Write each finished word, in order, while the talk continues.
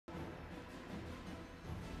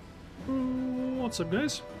What's up,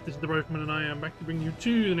 guys? This is the Rifleman, and I am back to bring you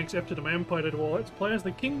to the next episode of my Empire Total War Let's Play as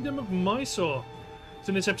the Kingdom of Mysore. So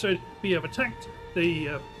in this episode, we have attacked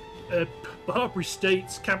the Barbary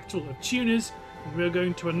State's capital of Tunis, and we are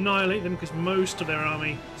going to annihilate them because most of their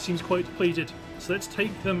army seems quite depleted. So let's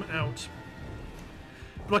take them out.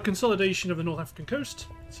 But our consolidation of the North African coast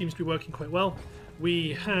seems to be working quite well.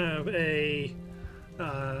 We have an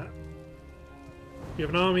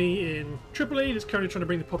army in Tripoli that's currently trying to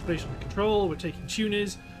bring the population under control. We're taking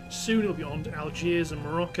Tunis. Soon it'll be on to Algiers and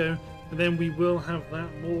Morocco. And then we will have that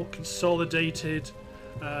more consolidated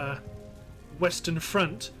Western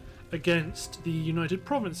Front against the United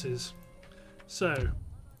Provinces. So,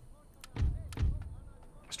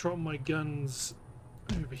 let's drop my guns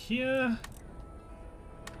over here.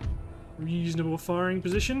 Reasonable firing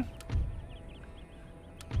position.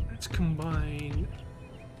 Let's combine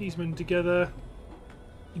these men together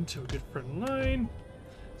into a good front line.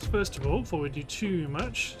 So first of all, before we do too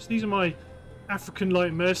much, so these are my African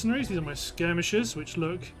light mercenaries. These are my skirmishers, which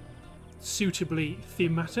look suitably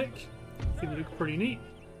thematic. I think they look pretty neat.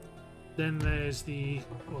 Then there's the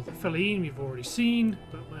Fellaini we've already seen,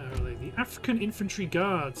 but where are they? The African infantry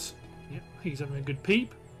guards. Yep, he's having a good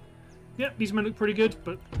peep. Yep, these men look pretty good,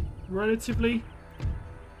 but relatively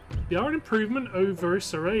they are an improvement over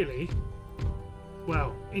Israeli.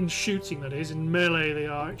 Well, in shooting that is. In melee they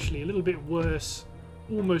are actually a little bit worse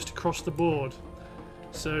almost across the board.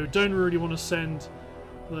 So don't really want to send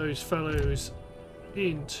those fellows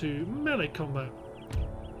into melee combat.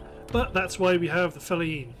 But that's why we have the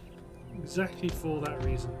Fellaini. Exactly for that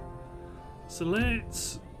reason. So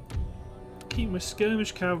let's keep my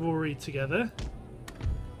skirmish cavalry together.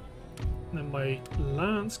 And then my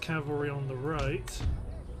lance cavalry on the right.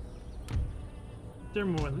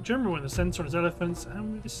 General in the centre on his elephants,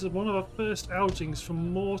 and this is one of our first outings for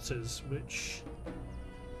mortars, which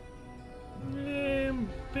I'm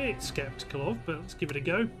a bit sceptical of, but let's give it a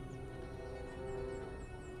go.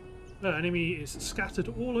 The enemy is scattered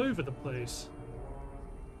all over the place.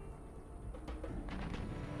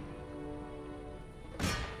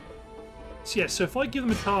 So yeah, so if I give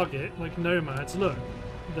them a target, like nomads, look,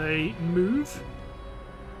 they move,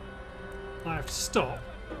 I have to stop,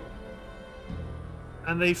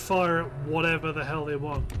 and they fire at whatever the hell they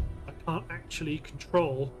want. I can't actually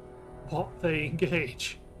control what they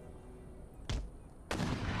engage.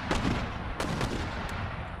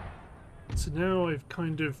 So now I've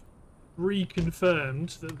kind of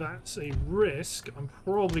reconfirmed that that's a risk. I'm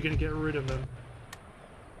probably going to get rid of them.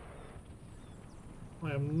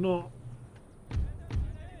 I am not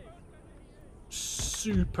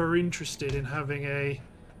super interested in having a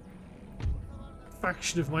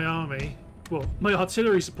faction of my army. Well, my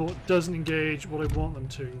artillery support doesn't engage what I want them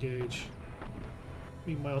to engage. I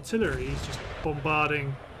mean, my artillery is just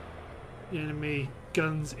bombarding the enemy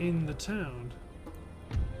guns in the town.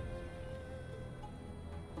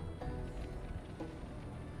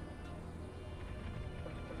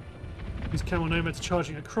 These camel nomads are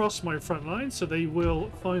charging across my front line, so they will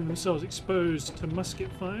find themselves exposed to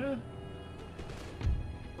musket fire.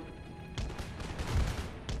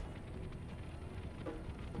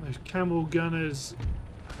 Those camel gunners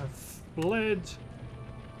have fled.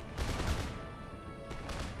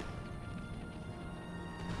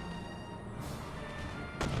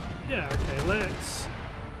 Yeah, okay, let's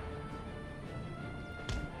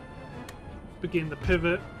begin the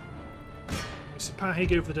pivot. My Sipahi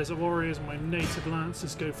go for the Desert Warriors, my native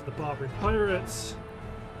Lancers go for the Barbary Pirates.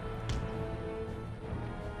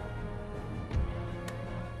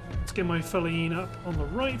 Let's get my Fellaini up on the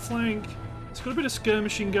right flank. It's got a bit of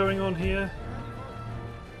skirmishing going on here.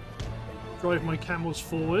 Drive my camels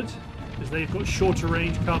forward because they've got shorter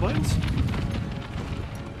range carbines.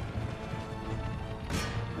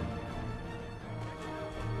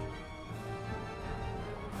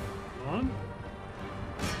 Come on.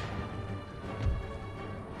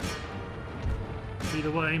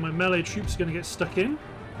 Either way, my melee troops are going to get stuck in.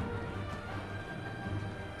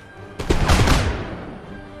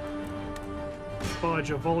 Fire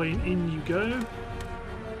your volley, in you go.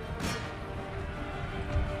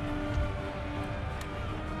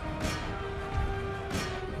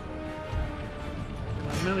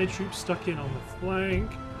 My melee troops stuck in on the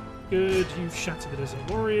flank. Good, you've shattered the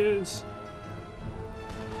Desert Warriors.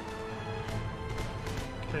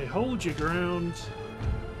 Okay, hold your ground.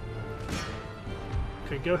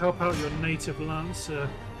 Okay, go help out your native Lancer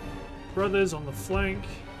brothers on the flank.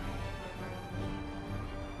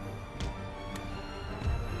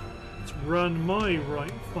 Run my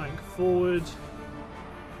right flank forward.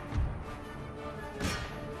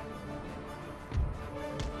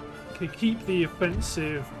 Okay, keep the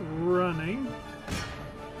offensive running.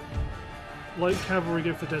 Light cavalry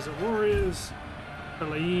go for the Desert Warriors.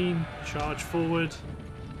 Fellahin, charge forward.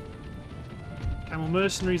 Camel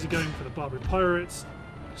mercenaries are going for the Barbary pirates.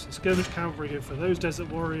 So skirmish cavalry go for those Desert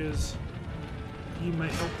Warriors. You may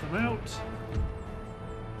help them out.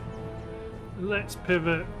 Let's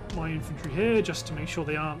pivot my infantry here just to make sure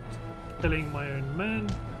they aren't killing my own men.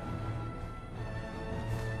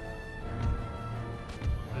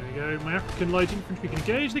 There we go. My African light infantry can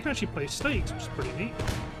engage. They can actually play stakes, which is pretty neat.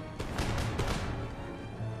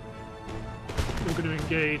 We're going to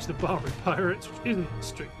engage the Barbary pirates, which isn't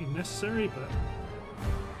strictly necessary, but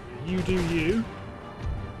you do you.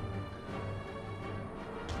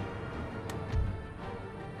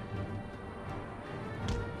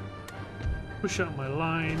 Push out my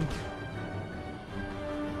line.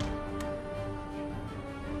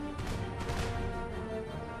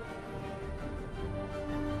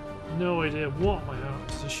 No idea what my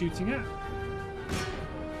archers are shooting at.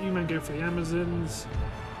 You men go for the Amazons.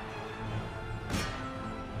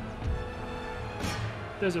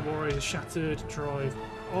 Desert Warriors shattered, drive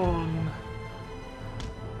on.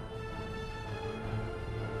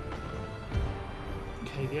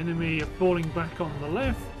 Okay, the enemy are falling back on the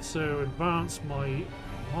left, so advance my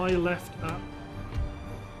left up.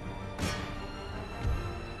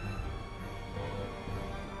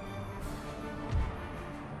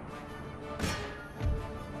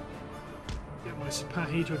 Get my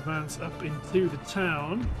Sipahi to advance up into the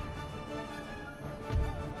town.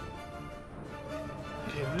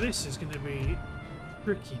 Okay, now this is going to be a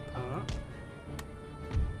tricky part.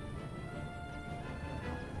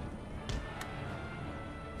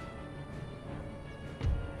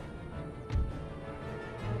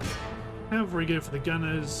 Cavalry go for the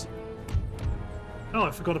gunners. Oh,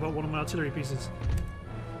 I forgot about one of my artillery pieces.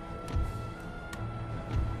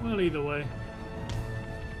 Well, either way.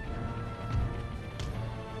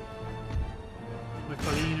 My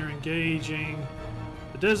Fellahin are engaging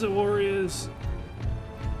the Desert Warriors.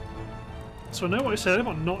 So I know what I said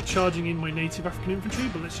about not charging in my native African infantry,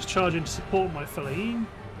 but let's just charge in to support my Fellahin.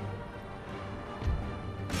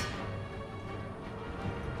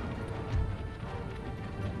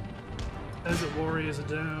 Desert Warriors are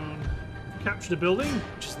down. Captured a building,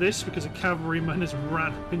 which is this, because a cavalryman has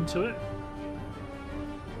ran up into it.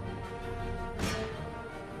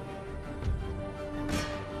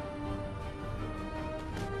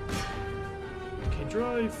 Okay,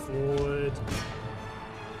 drive forward.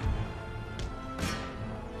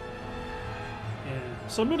 Yeah,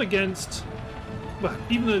 so I'm not against... Well,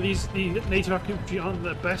 even though the native African infantry aren't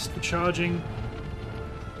the best for charging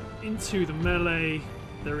into the melee,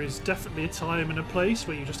 there is definitely a time and a place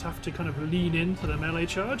where you just have to kind of lean into the melee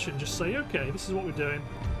charge and just say, okay, this is what we're doing.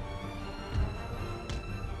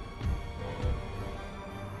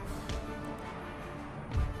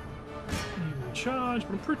 Human charge,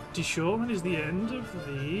 but I'm pretty sure that is the end of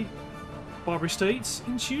the Barbary States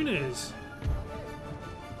in Tunis.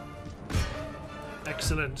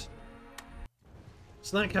 Excellent.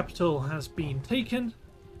 So that capital has been taken.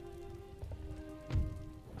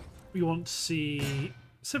 We want to see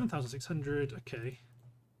 7,600, okay.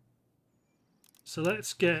 So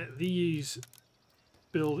let's get these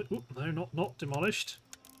not demolished.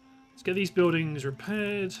 Let's get these buildings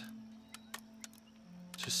repaired.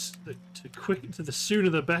 Just the sooner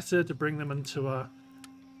the better to bring them into our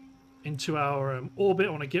orbit. I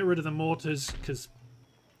want to get rid of the mortars because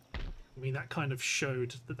I mean that kind of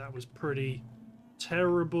showed that was pretty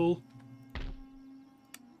terrible.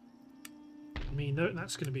 I mean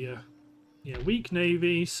that's going to be a weak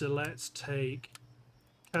navy, so let's take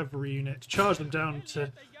cavalry unit to charge them down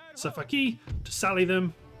to Safaki, to sally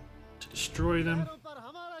them, to destroy them.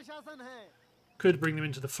 Could bring them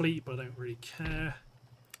into the fleet, but I don't really care.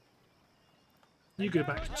 You go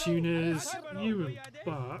back to Tunis, you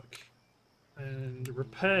embark and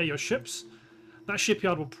repair your ships. That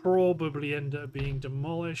shipyard will probably end up being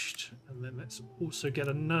demolished, and then let's also get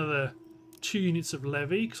another 2 units of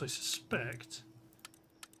levy, because I suspect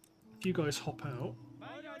if you guys hop out,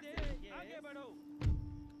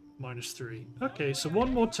 -3. Okay, so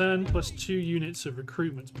 1 more turn plus 2 units of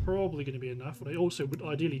recruitment's probably going to be enough, but I also would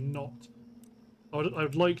ideally not. I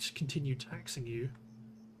would like to continue taxing you.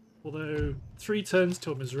 Although 3 turns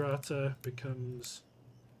till Misrata becomes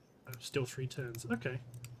still 3 turns. Okay.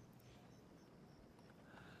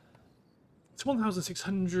 It's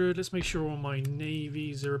 1,600. Let's make sure all my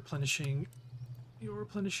navies are replenishing. You're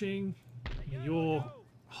replenishing. You're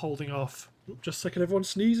holding off. Just a second, everyone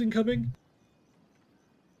sneezing coming.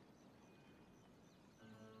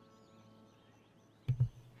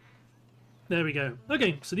 There we go.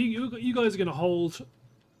 Okay, so you guys are going to hold.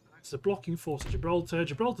 It's a blocking force of Gibraltar.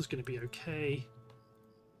 Gibraltar's going to be okay.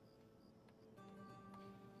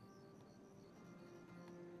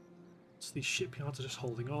 So these shipyards are just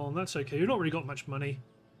holding on. That's okay. You've not really got much money.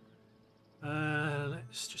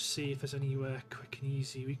 Let's just see if there's anywhere quick and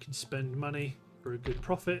easy we can spend money for a good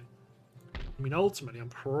profit. I mean, ultimately, I'm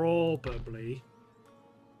probably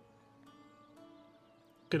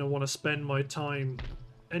going to want to spend my time,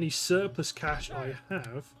 any surplus cash I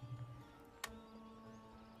have,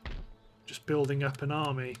 just building up an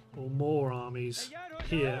army or more armies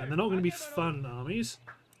here. And they're not going to be fun armies.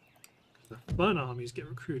 The fun armies get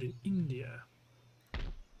recruited in India.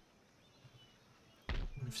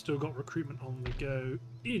 We've still got recruitment on the go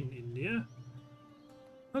in India.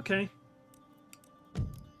 Okay.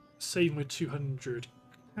 Saving with 200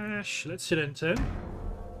 cash. Let's hit enter.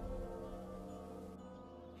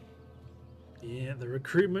 Yeah, the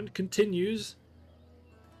recruitment continues.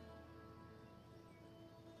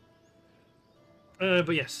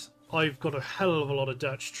 But yes, I've got a hell of a lot of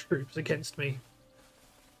Dutch troops against me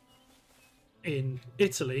in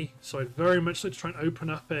Italy, so I'd very much like to try and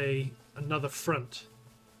open up another front.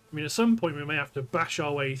 I mean, at some point we may have to bash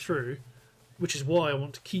our way through, which is why I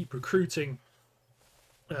want to keep recruiting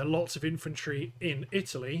lots of infantry in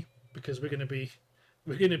Italy, because we're going to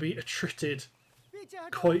be attrited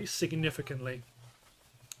quite significantly.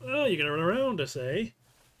 Oh, you're going to run around us, eh?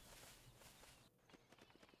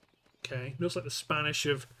 Okay, looks like the Spanish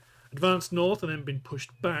have advanced north and then been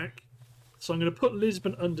pushed back. So I'm going to put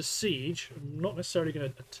Lisbon under siege. I'm not necessarily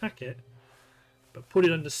going to attack it, but put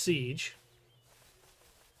it under siege.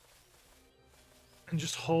 And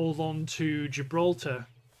just hold on to Gibraltar.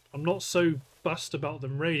 I'm not so fussed about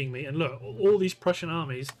them raiding me. And look, all these Prussian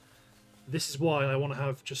armies, this is why I want to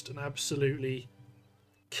have just an absolutely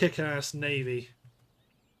kick-ass navy.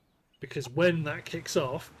 Because when that kicks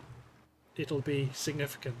off, it'll be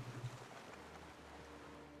significant.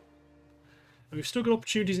 And we've still got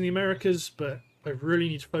opportunities in the Americas, but I really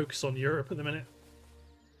need to focus on Europe at the minute.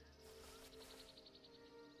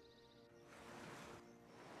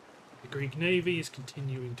 The Greek Navy is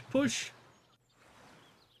continuing to push.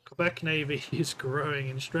 Quebec Navy is growing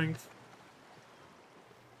in strength.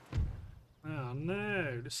 Oh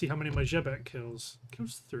no, let's see how many my Jebek kills.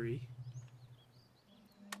 Kills 3.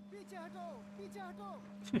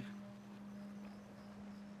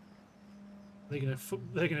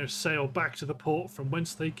 They're gonna sail back to the port from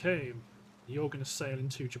whence they came. You're gonna sail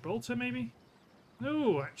into Gibraltar, maybe?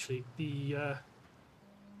 No, actually, oh,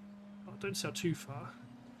 don't sail too far.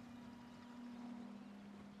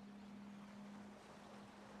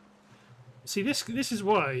 See, this is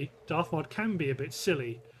why Darth Mod can be a bit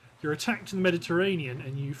silly. You're attacked in the Mediterranean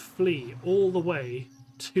and you flee all the way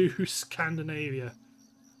to Scandinavia.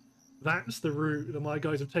 That's the route that my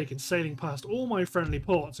guys have taken, sailing past all my friendly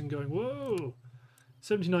ports and going, whoa,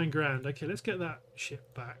 79 grand. Okay, let's get that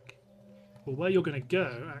ship back. Well, where you're going to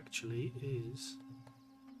go, actually, is...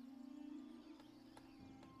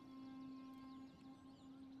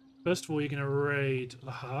 First of all, you're going to raid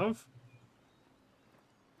Le Havre.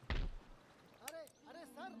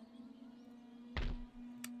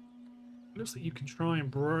 Looks like you can try and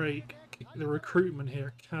break the recruitment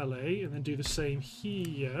here at Calais and then do the same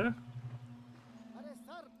here.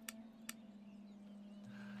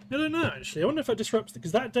 I don't know, actually. I wonder if that disrupts...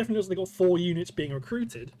 Because that definitely looks like they've got 4 units being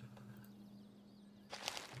recruited.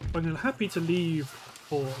 I'm happy to leave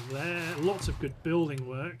for there. Lots of good building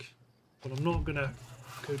work. But I'm not going to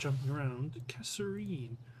go jumping around.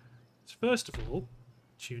 Kasserine. So first of all,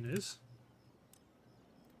 tuners.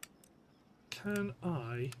 Can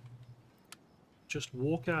I just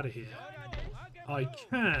walk out of here? I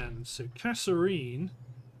can. So Kasserine...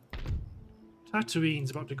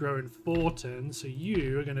 Tatooine's about to grow in 410, so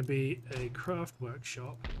you are going to be a craft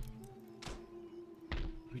workshop.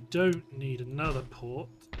 We don't need another port.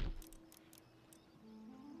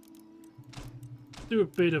 Do a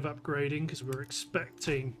bit of upgrading because we're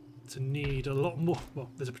expecting to need a lot more. Well,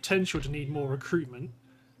 there's a potential to need more recruitment.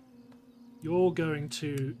 You're going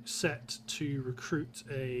to set to recruit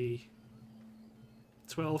a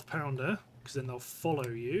 12-pounder because then they'll follow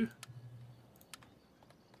you.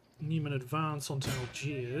 Neiman advance onto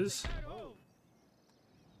Algiers.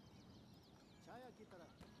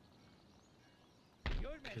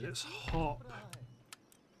 Okay, let's hop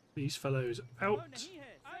these fellows out.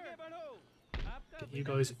 Get you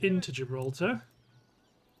guys into Gibraltar.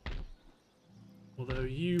 Although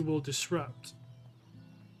you will disrupt...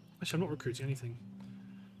 Actually, I'm not recruiting anything.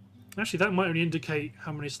 Actually, that might only indicate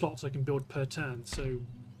how many slots I can build per turn. So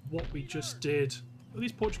what we just did... Are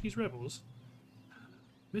these Portuguese rebels?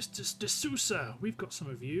 Mr. D'Souza, we've got some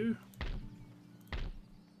of you.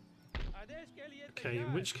 Okay,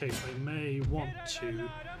 in which case I may want to...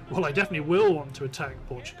 Well, I definitely will want to attack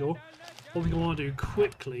Portugal. One thing I want to do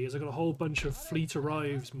quickly is I've got a whole bunch of fleet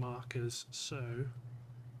arrives markers, so...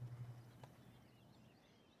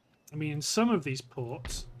 I mean, in some of these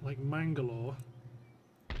ports, like Mangalore,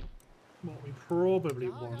 what we probably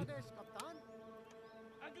want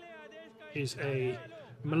is a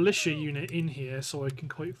militia unit in here so I can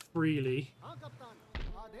quite freely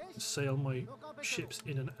sail my ships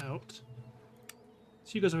in and out.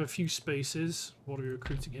 So you guys have a few spaces. What are we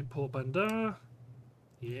recruiting in Port Bandar?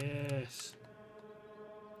 Yes.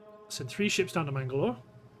 Send 3 ships down to Mangalore.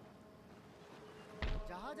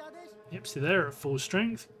 Yep, so they're at full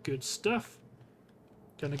strength. Good stuff.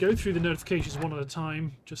 Going to go through the notifications one at a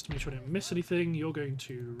time just to make sure I don't miss anything. You're going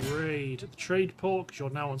to raid the trade port because you're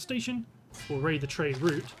now on station. Or raid the trade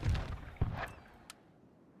route.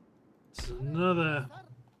 This is another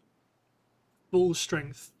full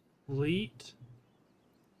strength fleet.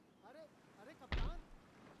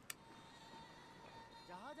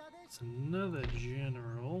 It's another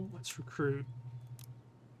general. Let's recruit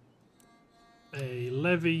a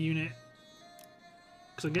levy unit.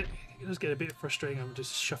 Because it does get a bit frustrating having to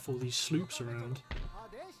shuffle these sloops around.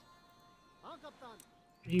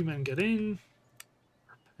 You men get in.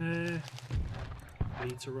 Prepare.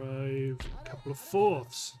 Fleet arrive. A couple of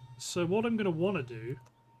fourths. So what I'm going to want to do...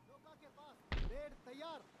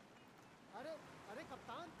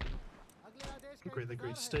 Upgrade the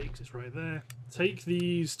great stakes, it's right there. Take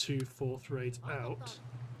these 2 4th rates out.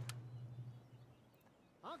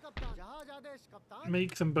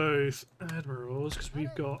 Make them both admirals, because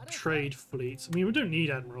we've got trade fleets. I mean, we don't need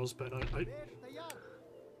admirals, but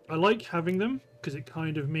I like having them, because it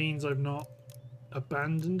kind of means I've not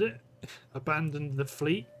abandoned it. Abandoned the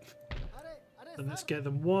fleet. And let's get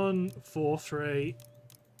them 1 4th rate,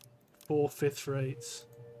 4 5th rates.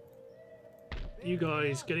 You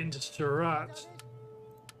guys get into Surat.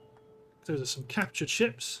 Those are some captured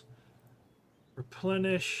ships.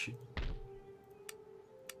 Replenish.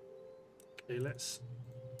 Okay, let's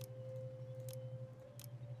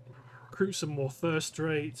recruit some more first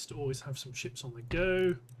rates to always have some ships on the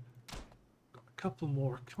go. Got a couple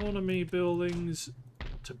more economy buildings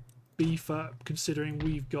to beef up, considering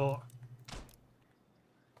we've got...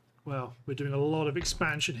 Well, we're doing a lot of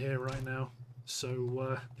expansion here right now.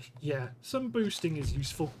 So, yeah, some boosting is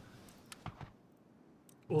useful.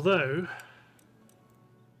 Although...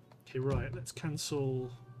 Okay, right, let's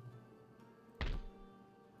cancel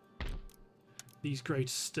these great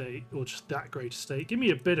estate, or just that great estate. Give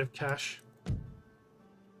me a bit of cash.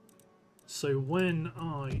 So when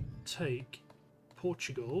I take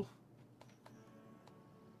Portugal...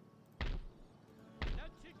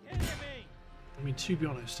 I mean, to be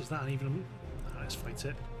honest, is that even... let's fight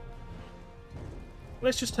it.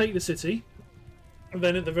 Let's just take the city, and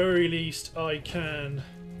then at the very least I can,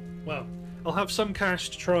 well, I'll have some cash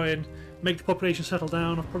to try and make the population settle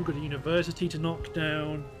down. I've probably got a university to knock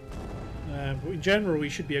down, but in general we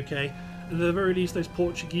should be okay. And at the very least those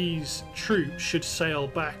Portuguese troops should sail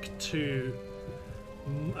back to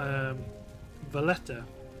Valletta.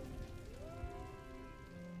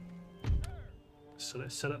 So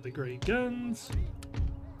let's set up the great guns.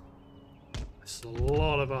 There's a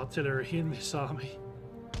lot of artillery in this army.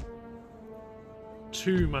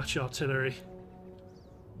 Too much artillery.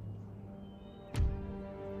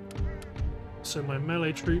 So my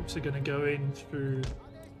melee troops are going to go in through...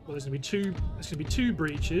 Well, there's going to be two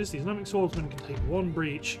breaches. The Islamic swordsmen can take 1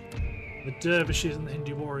 breach. The dervishes and the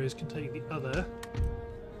Hindu warriors can take the other.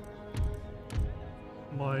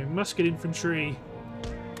 My musket infantry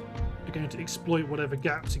are going to exploit whatever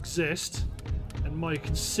gaps exist. And my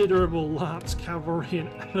considerable lance cavalry and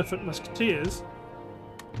elephant musketeers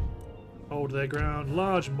hold their ground.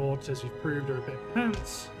 Large mortars, we've proved, are a bit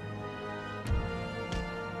pants.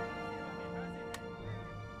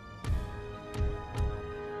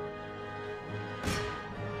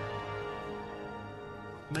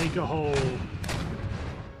 Make a hole.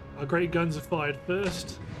 Our great guns are fired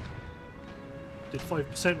first. Did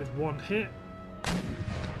 5% with 1 hit.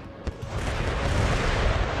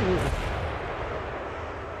 Ooh.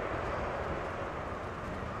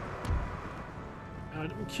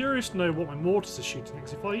 I'm curious to know what my mortars are shooting,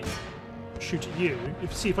 because if I shoot at you,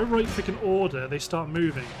 if I right click an order, they start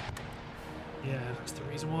moving. Yeah, that's the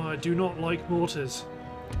reason why I do not like mortars.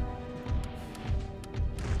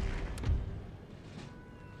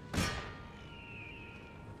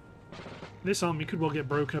 This army could well get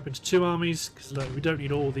broken up into 2 armies, because look, we don't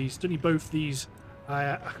need all these, don't need both these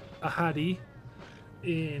Ahadi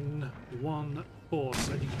in one force,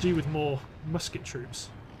 and you could do with more musket troops.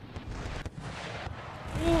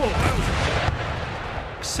 Oh, that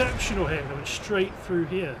was exceptional hit. That went straight through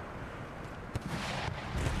here.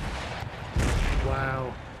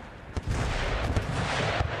 Wow.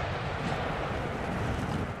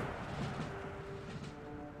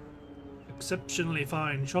 Exceptionally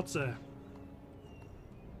fine shots there.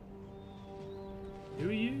 Who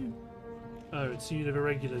are you? Oh, it's a unit of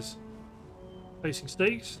irregulars. Facing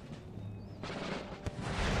stakes.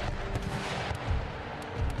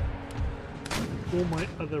 All my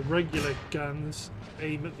other regular guns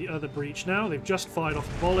aim at the other breach now. They've just fired off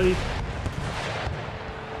a volley.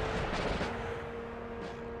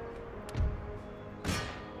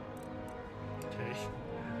 Okay.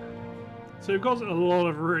 So we've got a lot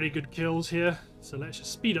of really good kills here. So let's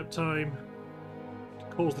just speed up time to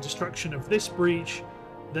cause the destruction of this breach.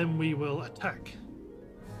 Then we will attack.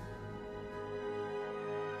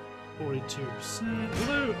 42%.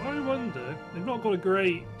 Although, I wonder, they've not got a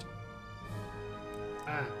great...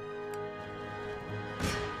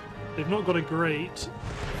 They've not got a great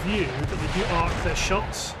view, but they do arc their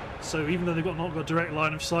shots. So even though they've not got a direct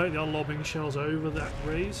line of sight, they are lobbing shells over that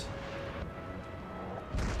raise.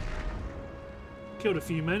 Killed a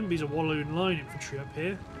few men. These are Walloon line infantry up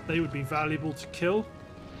here. They would be valuable to kill.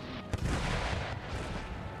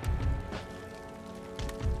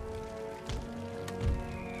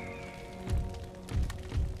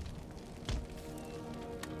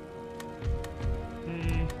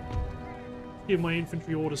 Give my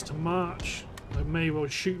infantry orders to march. I may well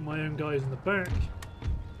shoot my own guys in the back.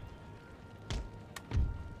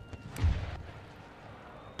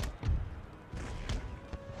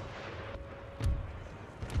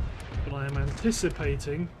 But I am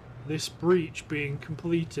anticipating this breach being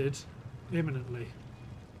completed imminently.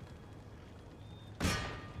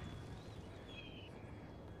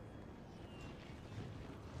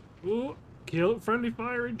 Oh, kill! Friendly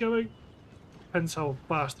fire incoming! Depends how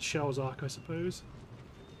fast the shells arc, I suppose.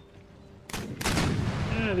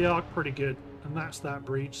 Yeah, they arc pretty good. And that's that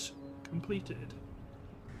breach completed.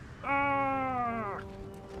 Ah!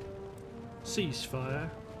 Ceasefire.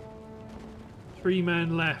 3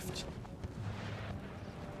 men left.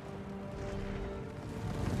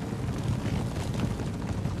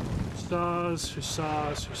 Hussars,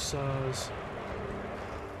 hussars, hussars.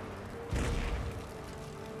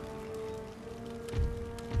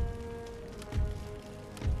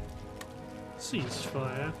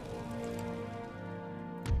 Ceasefire.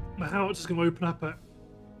 My howitzer's going to open up at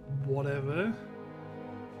whatever.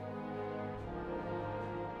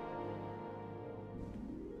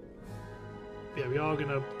 Yeah, we are going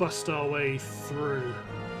to bust our way through.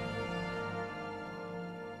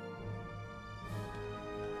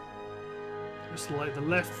 Looks like the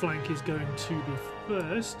left flank is going to be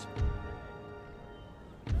first.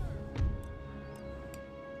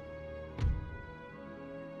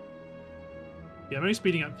 Yeah, I'm only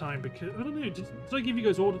speeding up time because, I don't know, did I give you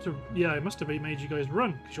guys order to... Yeah, I must have made you guys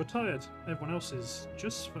run because you're tired. Everyone else is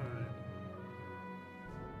just fine.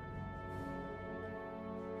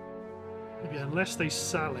 Maybe unless they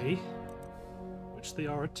sally, which they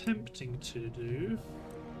are attempting to do.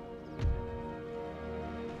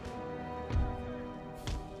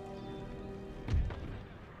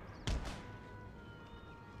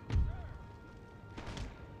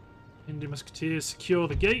 Indian Musketeers secure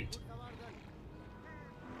the gate.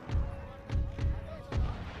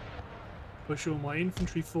 Push all my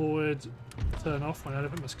infantry forward, turn off my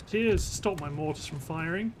elephant musketeers, stop my mortars from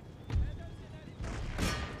firing.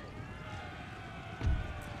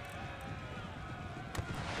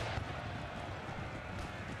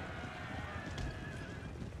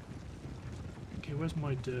 Okay, where's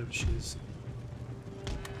my dervishes?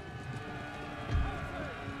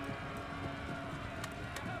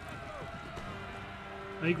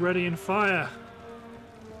 Make ready and fire.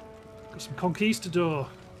 Got some conquistador.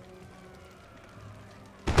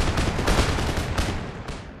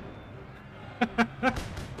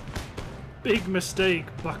 Big mistake,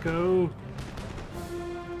 bucko.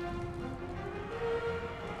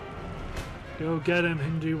 Go get him,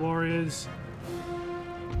 Hindu warriors.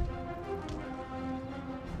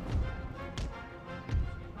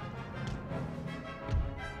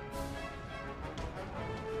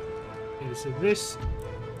 Okay, so this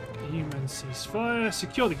human ceasefire.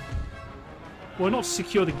 Secure the... Well, not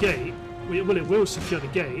secure the gate. Well, it will secure the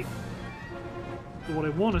gate. But what I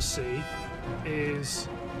want to see is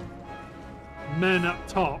men up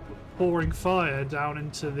top pouring fire down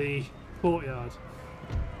into the courtyard.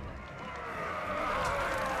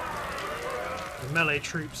 The melee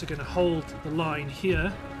troops are going to hold the line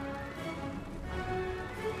here.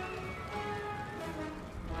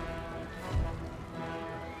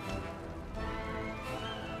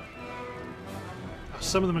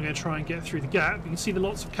 some of them are going to try and get through the gap. You can see the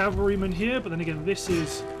lots of cavalrymen here, but then again, this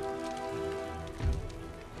is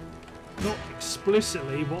not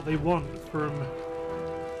explicitly what they want from...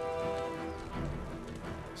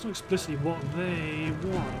 It's not explicitly what they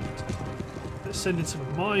want. Let's send in some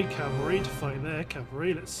of my cavalry to fight their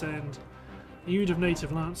cavalry. Let's send a unit of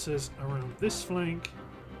native lancers around this flank.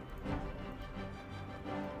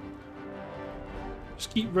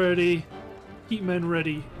 Just keep ready. Keep men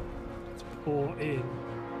ready to pour in.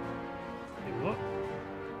 Hey, what?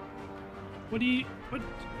 What do you...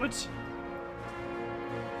 What?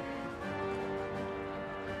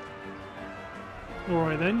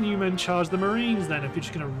 Alright then, you men charge the Marines then, if you're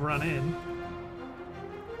just going to run in.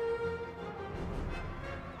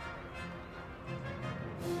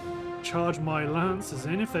 Charge my Lancers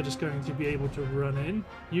in if they're just going to be able to run in.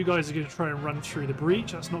 You guys are going to try and run through the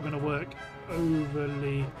breach. That's not going to work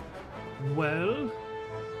overly well.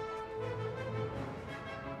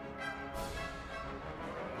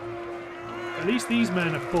 At least these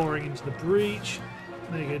men are pouring into the breach.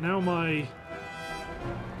 There you go, now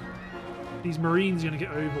these Marines are going to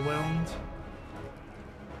get overwhelmed.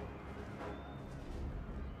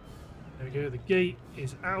 There we go, the gate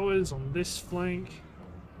is ours on this flank.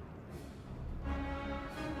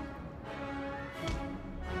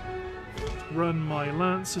 Run my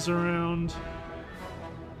Lancers around.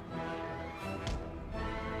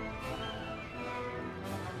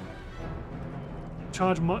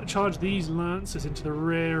 Charge these Lancers into the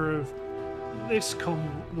rear of this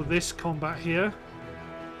combat here.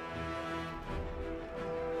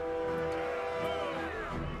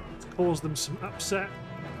 To cause them some upset.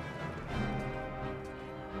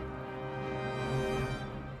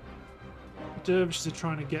 Dervishes are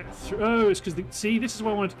trying to get through. Oh, it's because see, this is why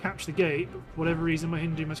I wanted to capture the gate. But for whatever reason, my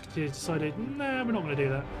Hindu musketeers decided, nah, we're not going to do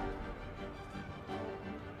that.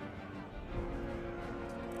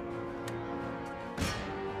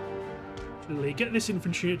 Get this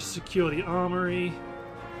infantry to secure the armory.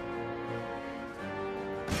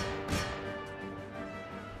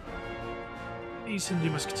 These Hindu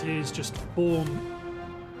musketeers just form.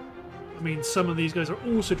 I mean, some of these guys are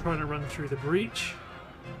also trying to run through the breach.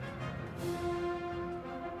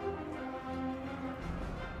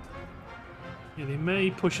 Yeah, they may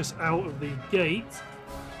push us out of the gate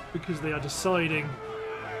because they are deciding.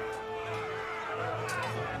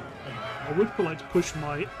 I would like to push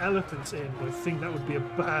my elephants in, but I think that would be a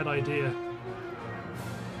bad idea.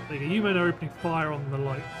 There you go. You men are opening fire on the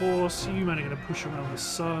light horse. You men are going to push around the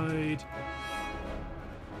side.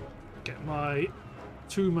 Get my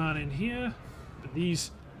 2-man in here. But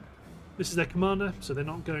this is their commander, so they're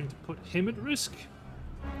not going to put him at risk.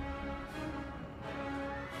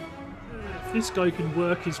 If this guy can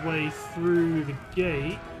work his way through the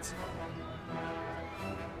gate...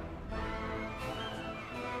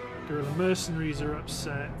 Guerrilla mercenaries are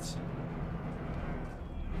upset.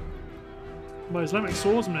 My Islamic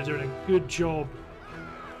swordsmen are doing a good job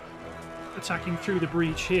attacking through the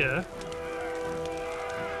breach here.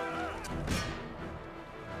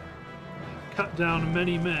 Cut down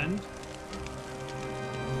many men.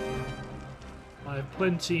 I have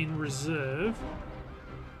plenty in reserve.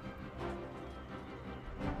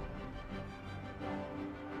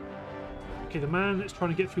 Okay, the man that's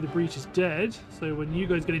trying to get through the breach is dead, so when you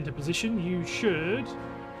guys get into position, you should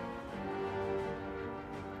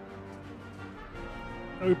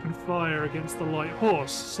open fire against the light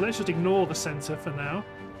horse. So let's just ignore the centre for now.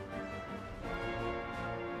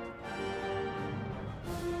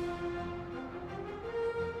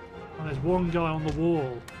 And there's one guy on the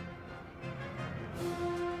wall.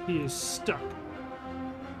 He is stuck.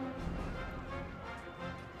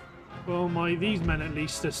 Well, these men at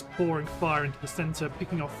least are pouring fire into the centre,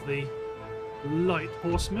 picking off the light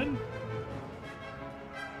horsemen.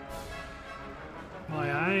 My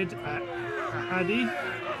Ahadi,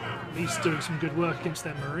 at least doing some good work against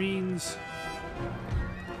their Marines.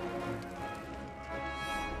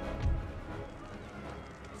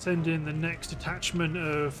 Send in the next detachment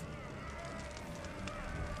of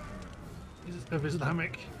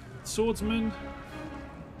Islamic swordsmen.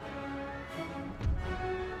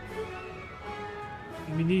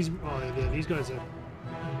 I mean, these guys are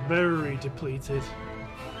very depleted.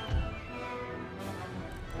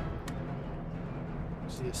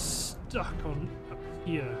 So they're stuck on up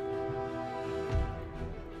here.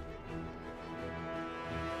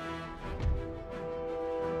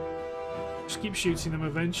 Just keep shooting them.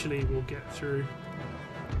 Eventually, we'll get through.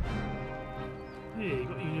 Hey, you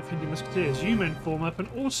got a unit of Hindu musketeers. You men form up and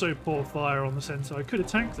also pour fire on the centre. I could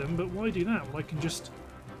attack them, but why do that? Well, I can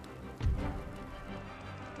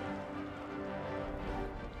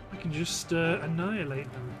can just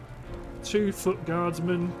annihilate them. 2 foot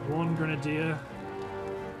guardsmen, 1 grenadier,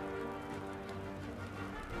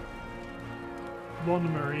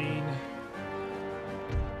 1 marine.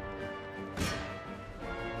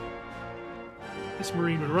 This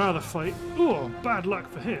marine would rather fight. Oh, bad luck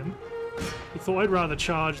for him. He thought I'd rather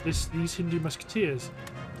charge these Hindu musketeers.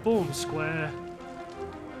 Form square.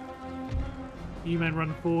 You men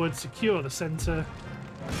run forward, secure the centre.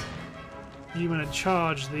 You men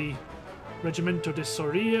charge the Regimento de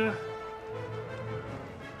Soria.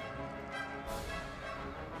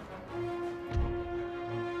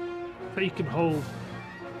 Take and hold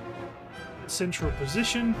central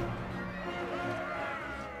position.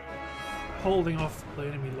 Holding off the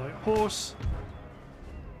enemy light horse.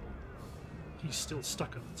 He's still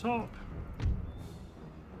stuck at the top.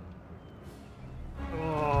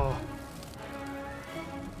 Oh.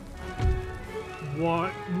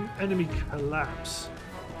 What? Enemy collapse.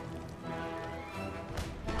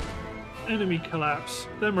 Enemy collapse.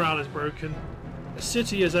 Their morale is broken. The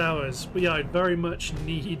city is ours. But yeah, I'd very much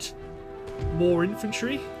need more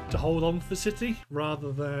infantry to hold on to the city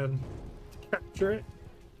rather than to capture it.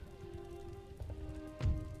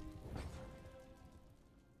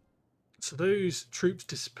 So those troops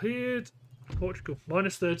disappeared. Portugal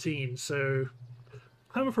minus 13. So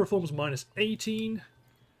Hammer for Reform is minus 18.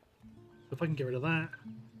 So if I can get rid of that,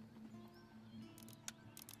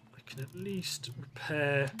 I can at least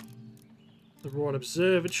repair the Royal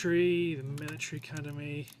Observatory, the Military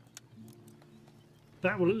Academy.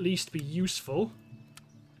 That will at least be useful.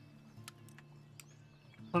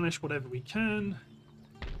 Punish whatever we can.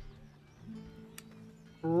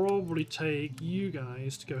 Probably take you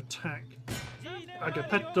guys to go attack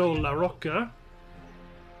Agapetto La Rocca.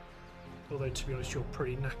 Although, to be honest, you're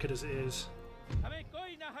pretty knackered as it is.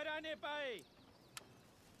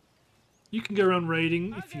 You can go around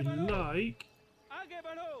raiding if you like.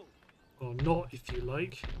 Or not if you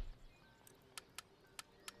like.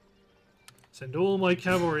 Send all my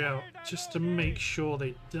cavalry out just to make sure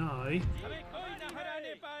they die.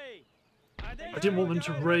 I didn't want them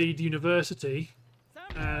to raid the university.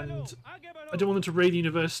 And I don't want them to raid the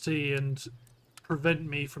university and prevent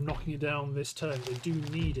me from knocking it down this turn. They do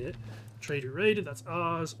need it. Trader raided, that's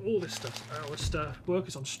ours. All this stuff's our stuff.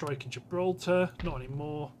 Workers on strike in Gibraltar. Not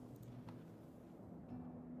anymore.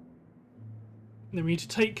 Then we need to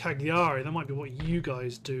take Cagliari. That might be what you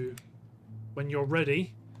guys do when you're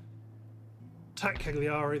ready. Attack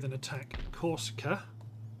Cagliari, then attack Corsica.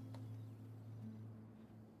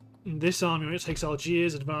 In this army, when it takes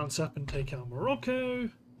Algiers, advance up and take out Morocco. I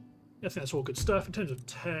think that's all good stuff. In terms of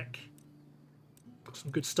tech, got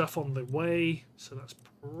some good stuff on the way, so that's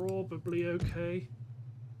probably okay.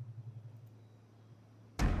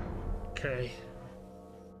 Okay.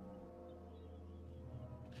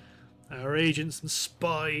 Our agents and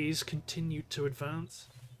spies continue to advance.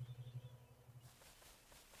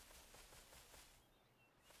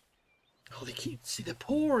 Oh, they keep... See, they're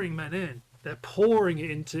pouring men in. They're pouring it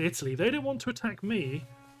into Italy. They don't want to attack me,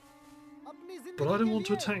 but I don't want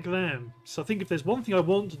to attack them. So I think if there's one thing I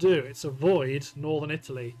want to do, it's avoid northern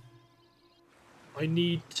Italy. I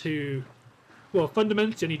need to... Well,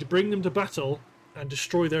 fundamentally, I need to bring them to battle and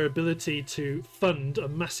destroy their ability to fund a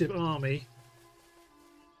massive army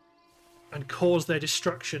and cause their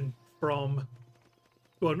destruction from...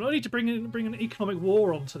 Well, I need to bring an economic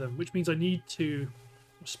war onto them, which means I need to...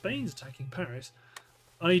 Well, Spain's attacking Paris.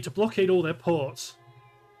 I need to blockade all their ports,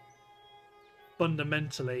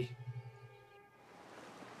 fundamentally,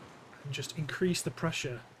 and just increase the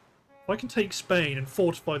pressure. If I can take Spain and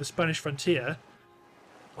fortify the Spanish frontier,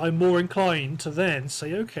 I'm more inclined to then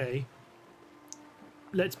say, okay,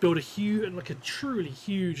 let's build a huge, like a truly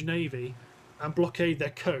huge navy and blockade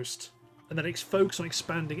their coast, and then focus on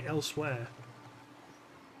expanding elsewhere.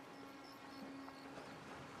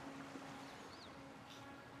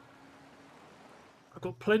 I've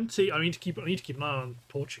got plenty. I need to keep an eye on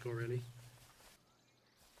Portugal, really.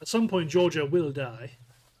 At some point, Georgia will die,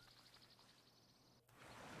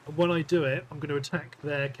 and when I do it, I'm going to attack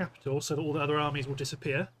their capital so that all the other armies will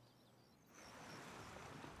disappear.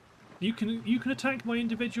 You can attack my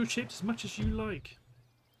individual ships as much as you like.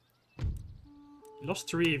 You lost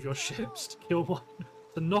 3 of your ships to kill one,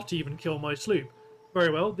 to not even kill my sloop.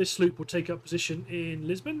 Very well. This sloop will take up position in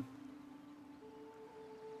Lisbon.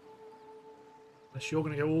 Unless you're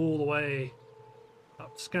going to go all the way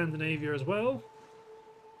up to Scandinavia as well.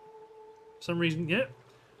 For some reason, yeah.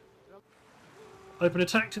 I've been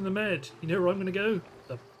attacked in the Med. You know where I'm going to go?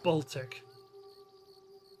 The Baltic.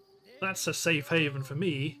 That's a safe haven for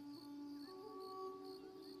me.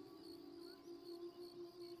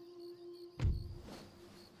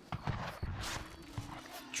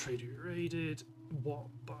 trade route raided. What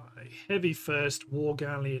by heavy first, war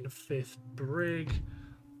galleon 5th brig.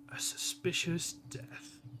 A suspicious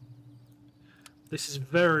death. This is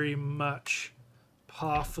very much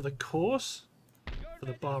par for the course for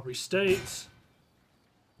the Barbary States.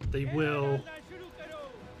 They will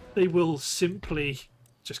simply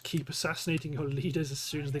just keep assassinating your leaders as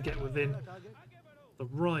soon as they get within the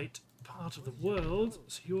right part of the world.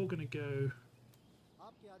 So you're going to go...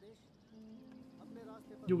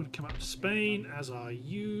 You're going to come up to Spain, as are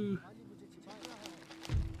you.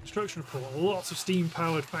 Construction report. Lots of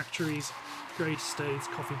steam-powered factories, great estates,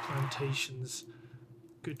 coffee plantations,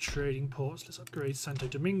 good trading ports. Let's upgrade Santo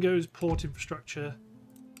Domingo's port infrastructure.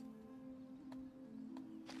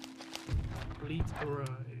 Fleet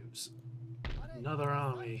arrives. Another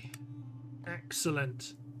army.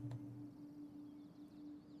 Excellent.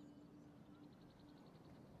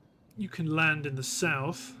 You can land in the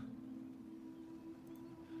south.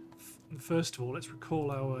 First of all, let's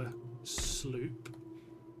recall our sloop.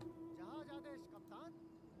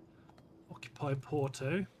 Occupy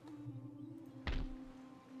Porto.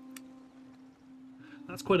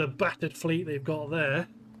 That's quite a battered fleet they've got there.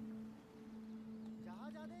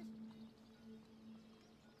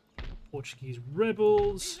 Portuguese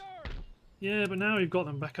rebels. Yeah, but now we've got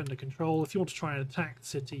them back under control. If you want to try and attack the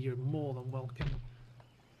city, you're more than welcome.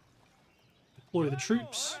 Deploy the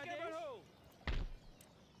troops.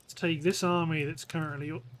 Let's take this army that's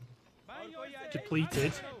currently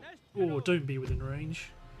depleted. Oh, don't be within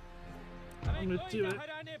range. I'm going to do it.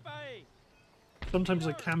 Sometimes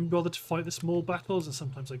I can bother to fight the small battles, and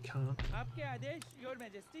sometimes I can't.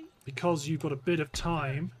 Because you've got a bit of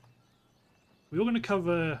time, we're going to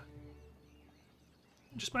cover...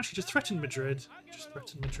 Just threaten Madrid. Just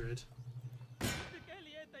threaten Madrid.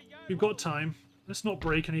 We've got time. Let's not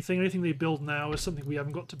break anything. Anything they build now is something we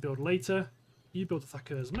haven't got to build later. You build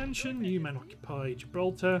Thacker's Mansion. You men occupy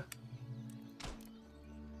Gibraltar.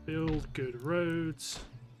 Build good roads.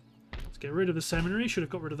 Let's get rid of the seminary. Should have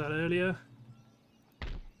got rid of that earlier.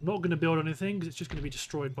 I'm not going to build anything because it's just going to be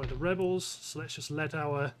destroyed by the rebels. So let's just let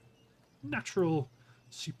our natural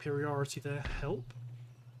superiority there help.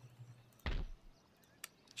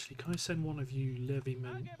 Actually, can I send one of you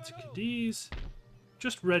levymen to Cadiz?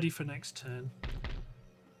 Just ready for next turn.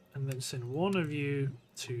 And then send one of you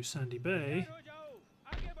to Sandy Bay.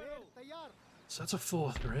 So that's a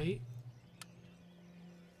 4th rate.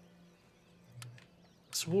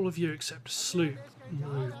 So all of you except Sloop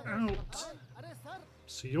move out.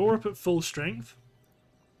 So you're up at full strength.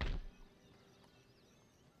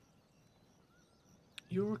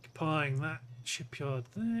 You're occupying that shipyard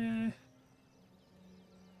there.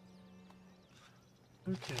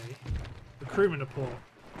 Okay. Recruitment report.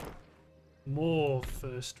 More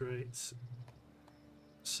first rates.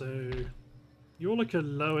 So you're like a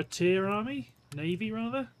lower tier army? Navy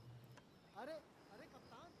rather?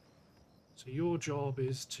 So your job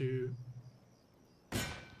is to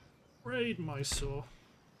raid Mysore.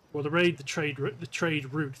 Or to raid the trade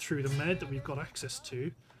route through the Med that we've got access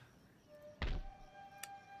to.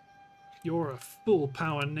 You're a full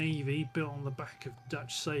power navy built on the back of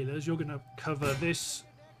Dutch sailors. You're going to cover this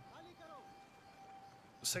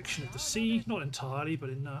section of the sea. Not entirely,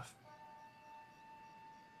 but enough.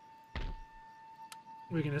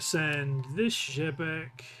 We're going to send this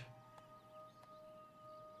Jebek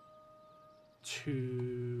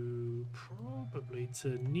to probably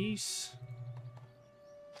to Nice.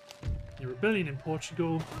 Your rebellion in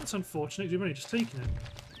Portugal. That's unfortunate. You've only just taken it.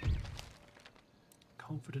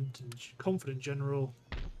 Confident general.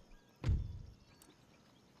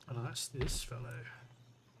 Oh, that's this fellow.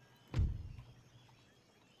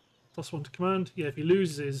 +1 to command. Yeah, if he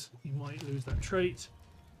loses, he might lose that trait.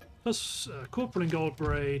 Plus corporal in gold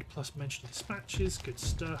braid. Plus mentioned dispatches. Good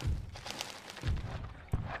stuff.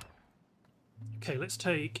 Okay, let's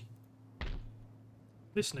take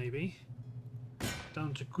this navy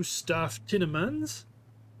down to Gustav Tinnemans.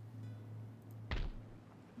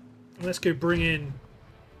 Let's go bring in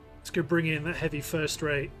that heavy first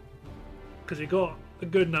rate because we got a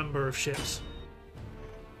good number of ships.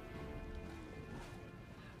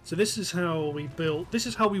 So this is how we build. This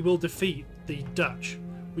is how we will defeat the Dutch.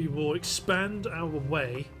 We will expand our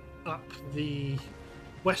way up the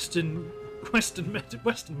western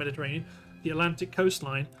Mediterranean, the Atlantic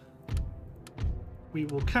coastline. We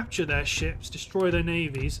will capture their ships, destroy their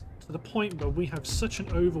navies to the point where we have such an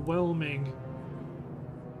overwhelming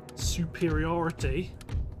superiority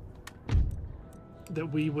that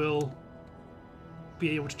we will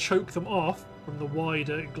be able to choke them off from the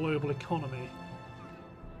wider global economy.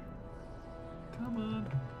 Come on.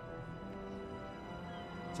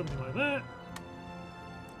 Something like that.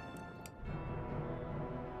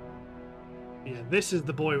 Yeah, this is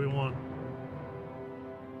the boy we want.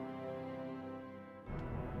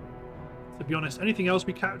 To be honest, anything else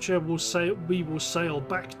we capture, we will sail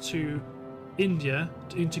back to India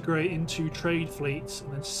to integrate into trade fleets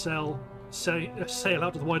and then sail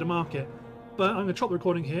out to the wider market. But I'm going to stop the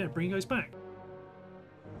recording here and bring you guys back.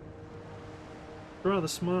 Rather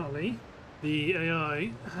smartly, the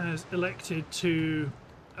AI has elected to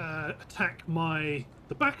attack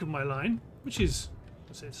the back of my line, which is,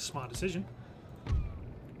 I'd say, it's a smart decision.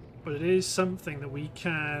 But it is something that we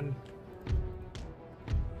can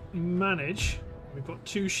manage. We've got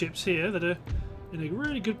two ships here that are in a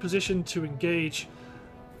really good position to engage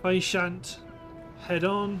Fei Shant head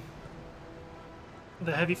on.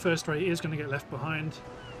 The heavy first rate is going to get left behind.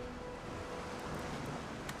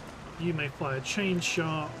 You may fire chain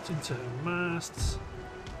shot into her masts.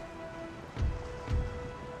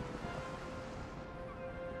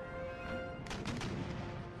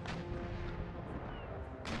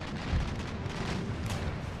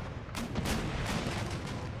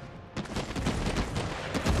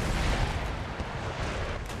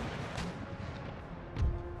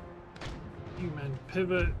 You men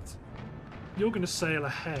pivot. You're going to sail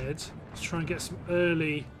ahead to try and get some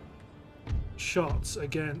early shots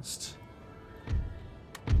against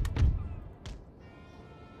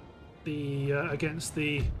the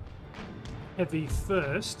heavy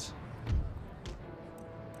first.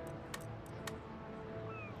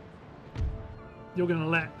 You're going to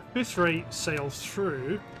let the 5th rate sail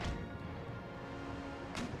through.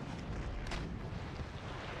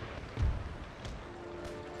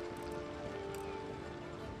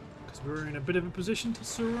 Because we're in a bit of a position to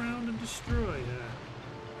surround and destroy her.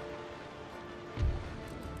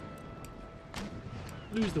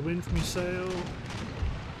 Lose the wind from your sail.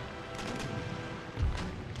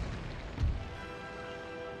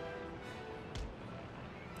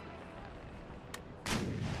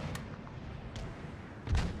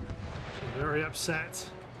 Very upset.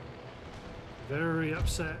 Very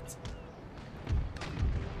upset.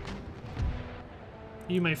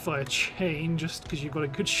 You may fire chain just because you've got a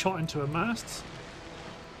good shot into her masts.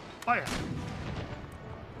 Fire!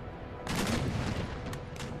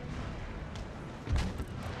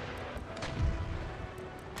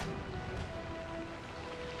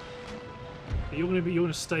 You're going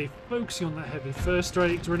to stay focusing on that heavy first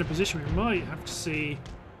rate because we're in a position where we might have to see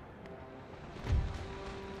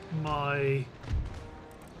my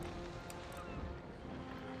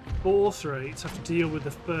 4th rates have to deal with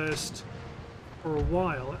the first for a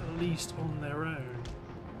while, at least on their own.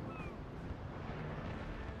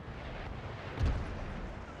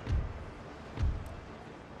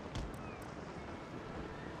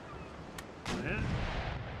 Yeah.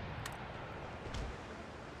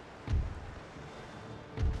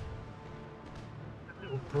 That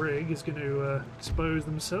little brig is going to expose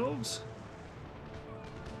themselves.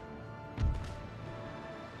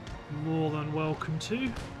 More than welcome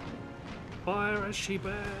to. Fire as she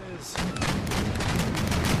bears.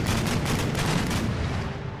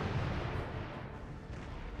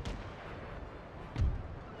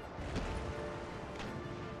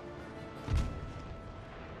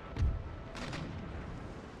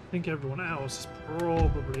 I think everyone else is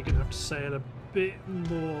probably going to have to sail a bit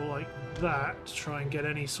more like that to try and get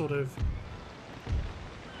any sort of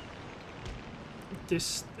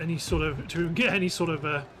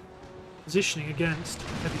positioning against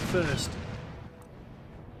heavy first.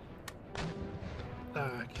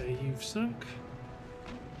 Okay, you've sunk.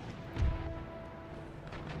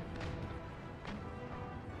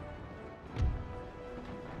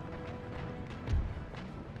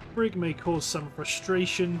 Brig may cause some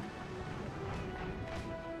frustration.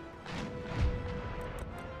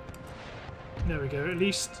 There we go, at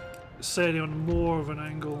least sailing on more of an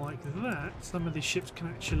angle like that, some of these ships can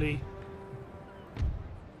actually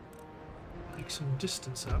make some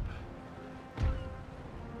distance up.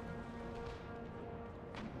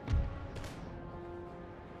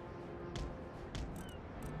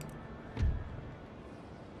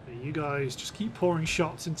 You guys just keep pouring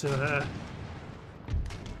shots into her.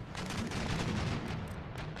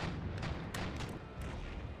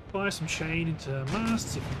 Fire some chain into her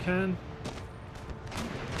masts if you can.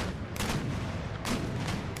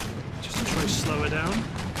 Just to try to slow her down.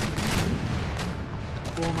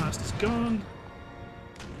 Foremast is gone.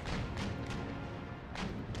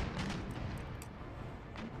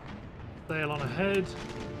 Sail on ahead.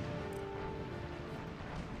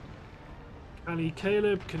 Ali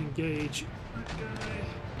Caleb can engage that guy.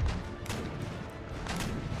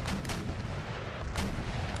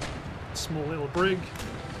 Small little brig.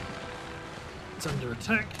 It's under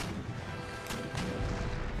attack.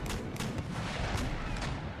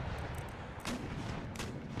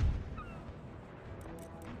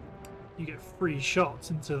 free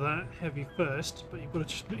shots into that heavy first, but you've got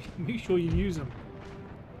to just make sure you use them.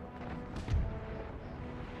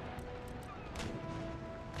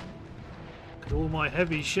 All my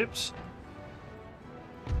heavy ships,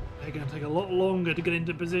 they're going to take a lot longer to get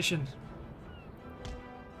into position.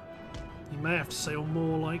 You may have to sail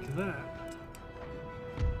more like that.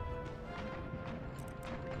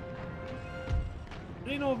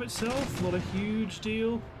 In of itself, not a huge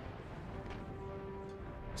deal.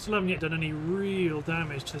 Still haven't yet done any real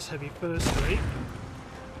damage to this heavy first rate.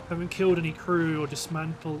 Haven't killed any crew or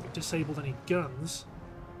disabled any guns.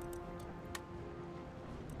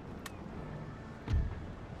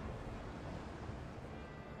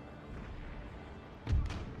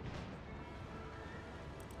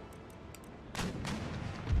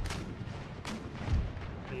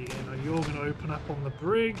 You're going to open up on the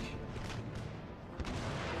brig.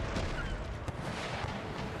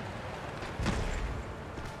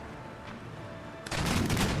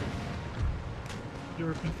 You're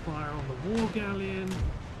opening fire on the war galleon.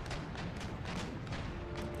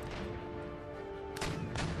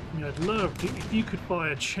 I mean, I'd love to, if you could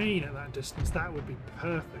fire a chain at that distance, that would be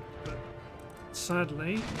perfect, but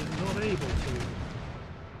sadly, you're not able to.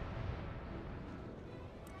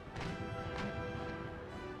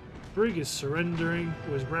 Brig is surrendering,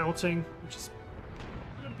 or is routing, which is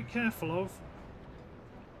I've got to be careful of.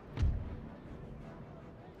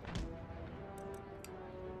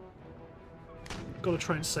 Got to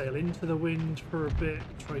try and sail into the wind for a bit,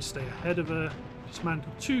 try to stay ahead of her.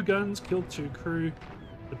 Dismantled 2 guns, killed 2 crew.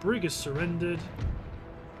 The brig is surrendered.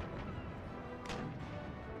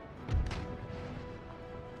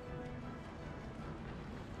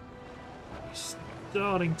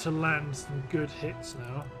 Starting to land some good hits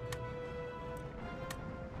now.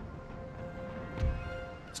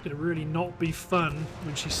 It's going to really not be fun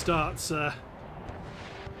when she starts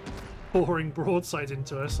pouring broadsides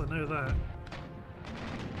into us, I know that.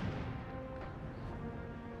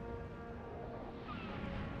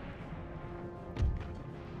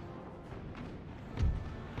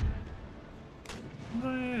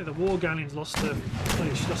 Oh, yeah, the war galleon's lost her.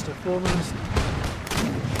 Oh, she lost her foremast.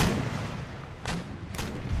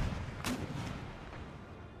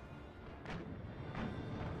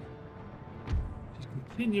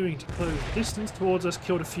 Continuing to close distance towards us,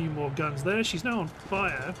 killed a few more guns there. She's now on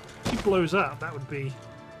fire. If she blows up, that would be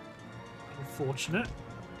unfortunate.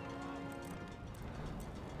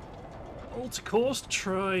 Alter course to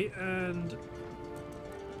try and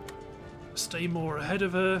stay more ahead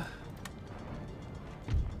of her.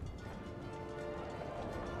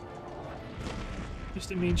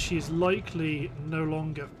 Just it means she is likely no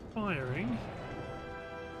longer firing.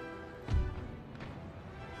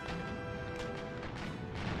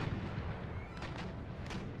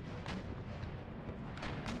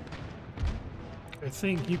 I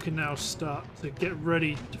think you can now start to get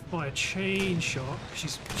ready to fire chain shot.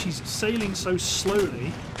 She's sailing so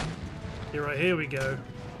slowly. Here we go.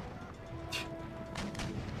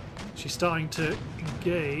 She's starting to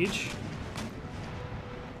engage.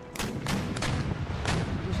 Look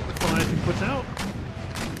at the fire can put out.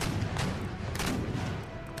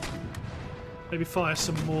 Maybe fire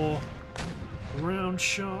some more round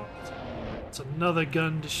shot. It's another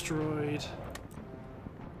gun destroyed.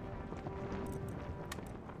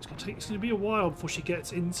 It's going to be a while before she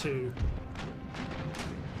gets into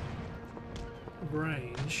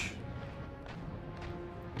range.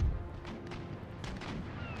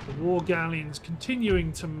 The war galleon's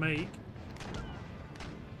continuing to make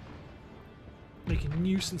a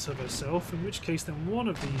nuisance of herself, in which case then one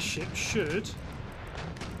of these ships should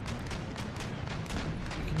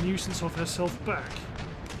make a nuisance of herself back.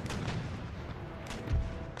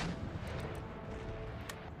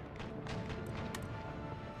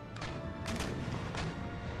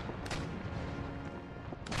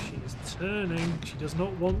 Turning. She does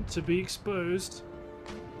not want to be exposed.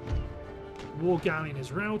 War galleon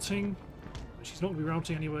is routing. She's not going to be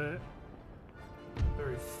routing anywhere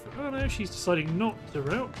very far. Oh no, she's deciding not to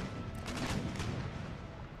route.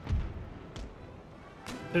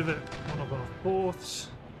 Pivot one of our fourths.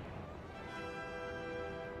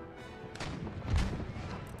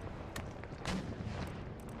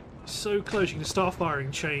 So close, you can start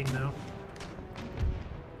firing chain now.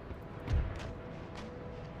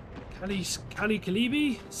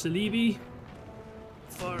 Kalibi, Salibi,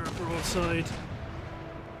 fire a broadside.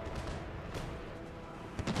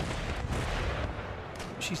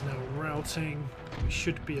 She's now routing. We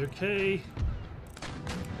should be okay.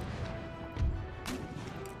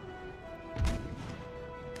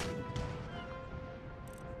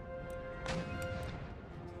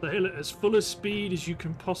 Sail at as full a speed as you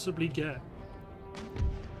can possibly get.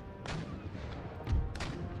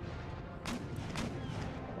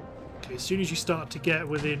 Basically, as soon as you start to get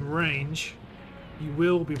within range, you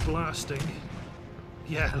will be blasting.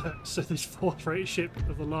 Yeah, so this fourth rate ship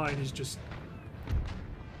of the line is just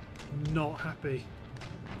not happy.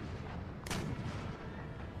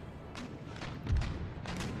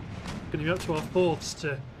 Going to be up to our fourths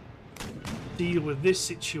to deal with this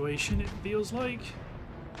situation, it feels like.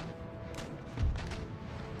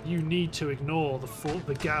 You need to ignore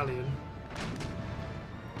the galleon.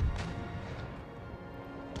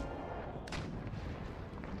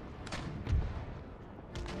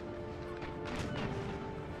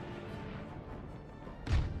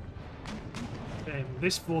 And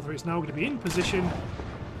this fourth rate is now going to be in position.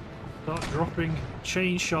 Start dropping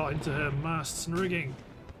chain shot into her masts and rigging.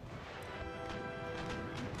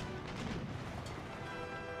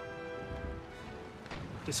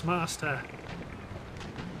 Dismast her.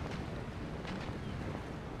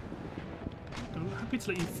 I'm happy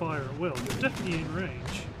to let you fire at will. You're definitely in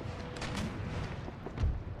range.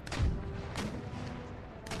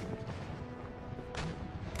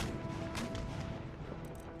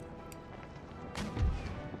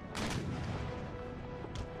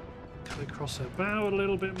 Cut across her bow a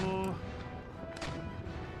little bit more.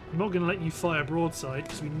 I'm not going to let you fire broadside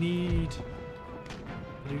because we need to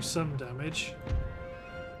do some damage.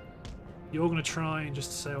 You're going to try and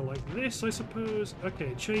just sail like this, I suppose.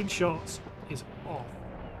 Okay, chain shots is off.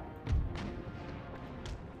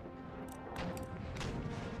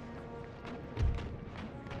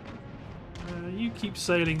 You keep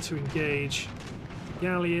sailing to engage the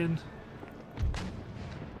galleon.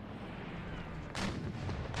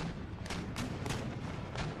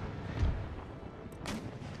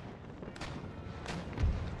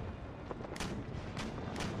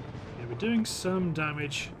 Yeah, we're doing some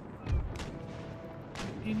damage.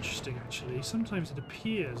 Interesting, actually. Sometimes it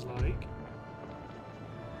appears like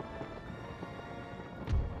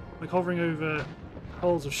hovering over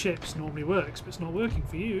hulls of ships normally works, but it's not working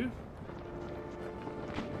for you.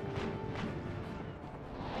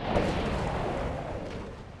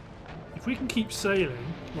 If we can keep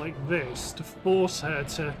sailing like this to force her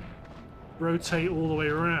to rotate all the way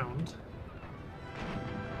around,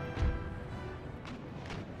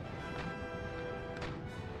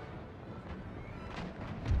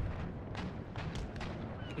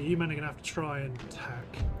 you men are going to have to try and attack.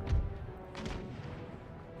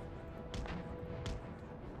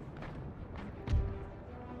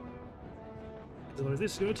 Otherwise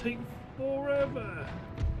this is going to take forever.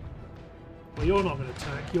 Well, you're not going to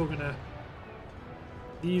attack, you're going to...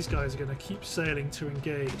 These guys are going to keep sailing to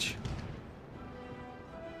engage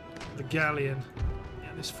the galleon. Yeah,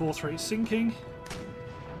 this fourth rate sinking.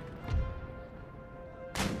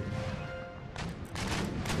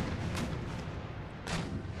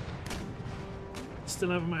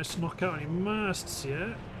 Still haven't managed to knock out any masts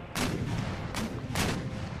yet.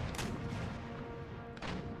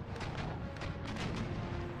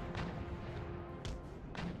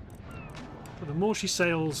 But the more she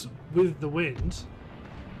sails with the wind,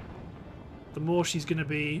 the more she's going to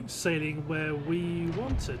be sailing where we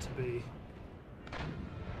want her to be.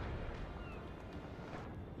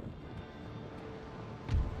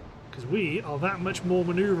 Because we are that much more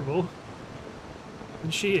manoeuvrable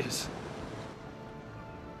than she is.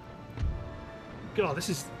 God, this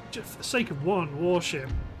is just for the sake of one warship,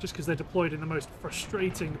 just because they're deployed in the most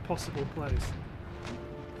frustrating possible place.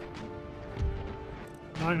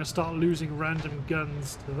 Now I'm going to start losing random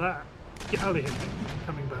guns to that galleon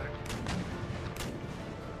coming back.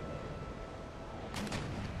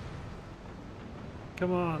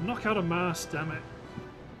 Come on, knock out a mast, damn it.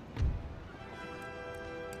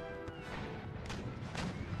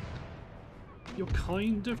 You're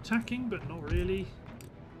kind of tacking, but not really.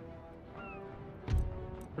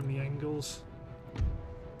 From the angles.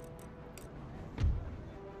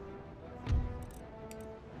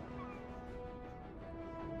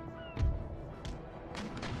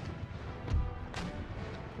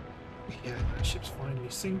 Yeah, that ship's finally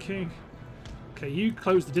sinking. Okay, you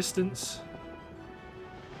close the distance.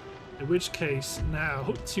 In which case,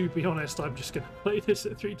 now, to be honest, I'm just going to play this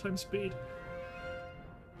at 3 times speed.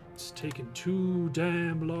 It's taken too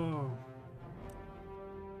damn long.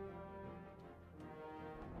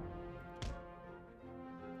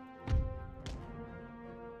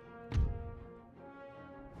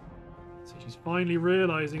 So she's finally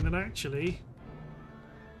realising that actually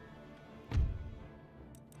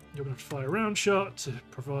you're going to fire a round shot to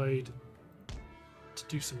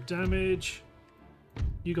do some damage.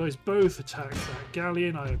 You guys both attack that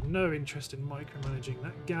galleon. I have no interest in micromanaging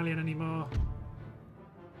that galleon anymore.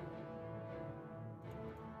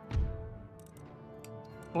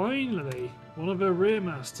 Finally, one of her rear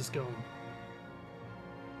masts is gone.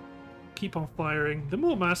 Keep on firing. The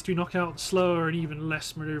more masts we knock out, the slower and even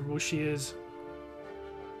less maneuverable she is.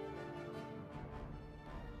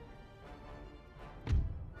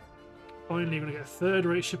 Finally, we're going to get a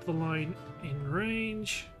third-rate ship of the line in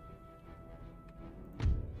range.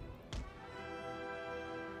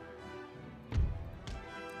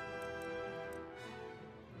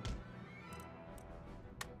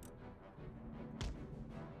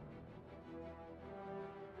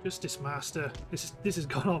 Justice Master, this has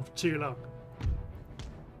gone on for too long.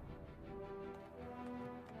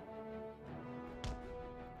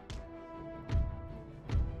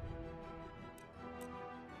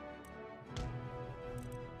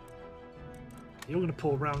 You're going to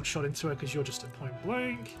pull a round shot into her because you're just at point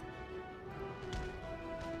blank.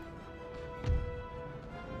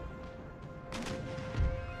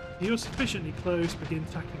 You're sufficiently close, begin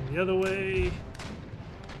attacking the other way.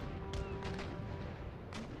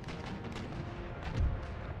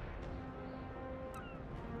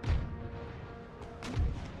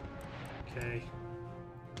 Okay.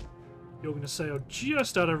 You're going to sail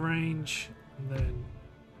just out of range and then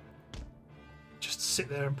just sit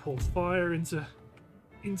there and pour fire into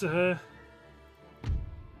her.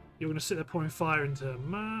 You're going to sit there pouring fire into her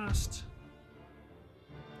mast.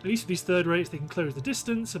 At least with these third rates, they can close the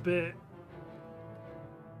distance a bit.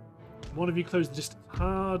 One of you close the distance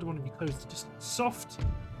hard, one of you close the distance soft.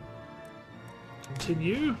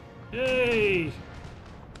 Continue. Yay!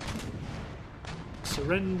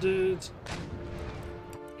 Surrendered.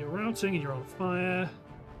 You're routing and you're on fire.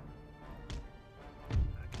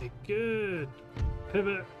 Okay, good.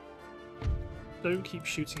 Pivot. Don't keep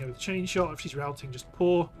shooting over the chain shot. If she's routing, just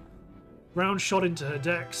pour round shot into her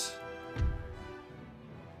decks.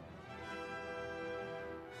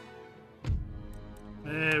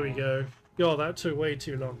 There we go. God, that took way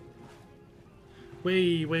too long.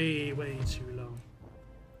 Way too long.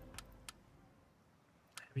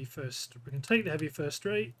 Heavy first. We're going to take the heavy first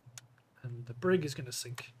rate, and the brig is going to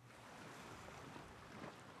sink.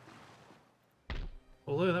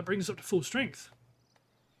 Although that brings us up to full strength.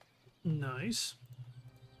 Nice.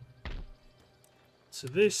 So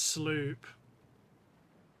this sloop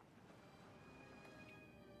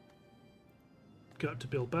go up to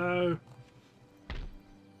Bilbao.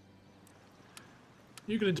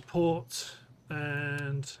 You get into port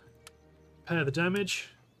and repair the damage.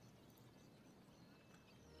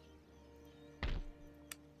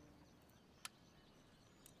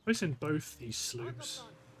 I send both these sloops.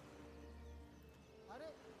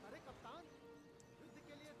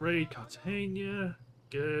 Raid Cartagena,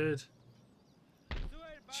 good.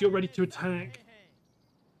 So you're ready to attack.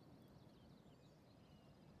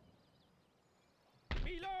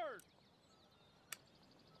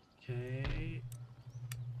 Okay.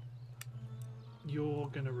 You're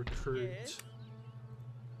gonna recruit.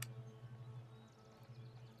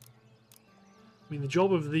 I mean, the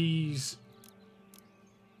job of these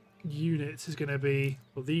units is gonna be,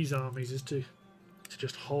 well, these armies is to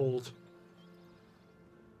just hold.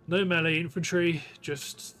 No melee infantry,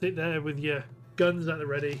 just sit there with your guns at the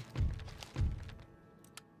ready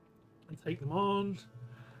and take them on.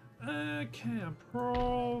 Okay, I'm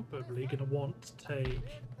probably going to want to take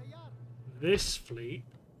this fleet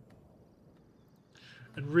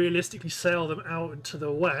and realistically sail them out into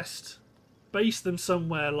the west, base them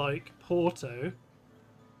somewhere like Porto,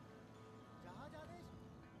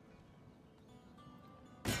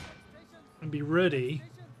 and be ready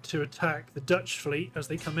to attack the Dutch fleet as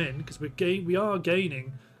they come in, because we are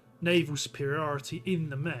gaining naval superiority in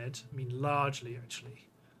the Med. I mean, largely, actually.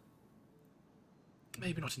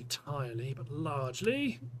 Maybe not entirely, but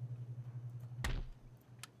largely.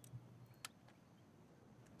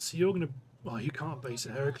 So you're going to... Well, you can't base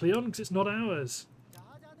at Heracleon because it's not ours.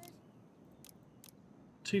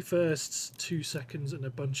 2 firsts, 2 seconds, and a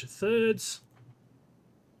bunch of thirds.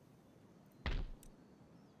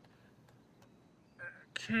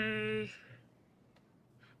 Okay.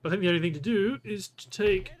 I think the only thing to do is to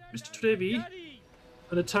take Mr. Trevi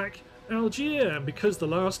and attack Algiers. And because the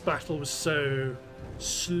last battle was so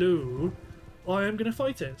slow, I am going to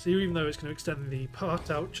fight it. So even though it's going to extend the part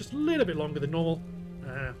out just a little bit longer than normal,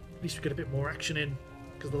 at least we get a bit more action in,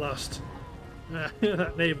 because the last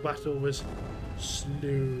that naval battle was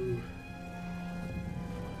slow.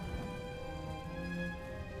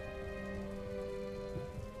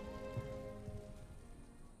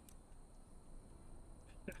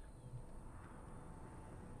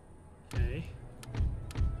 Okay.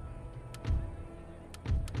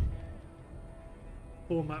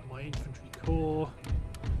 Format my infantry corps.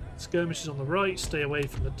 Let's Skirmishers on the right, stay away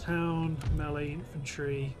from the town. Melee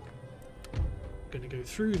infantry. Gonna go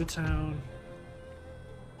through the town.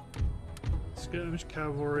 Skirmish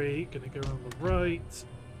cavalry, gonna go on the right.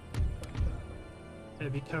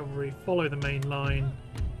 Heavy cavalry, follow the main line.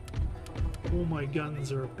 All my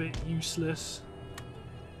guns are a bit useless.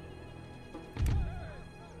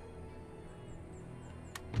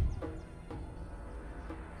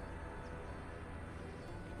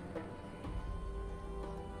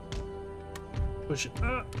 Push it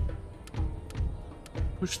up.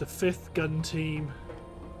 Push the 5th gun team.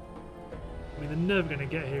 I mean, they're never going to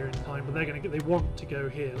get here in time, but they're going to get. They want to go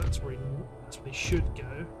here. That's where they should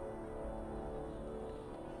go.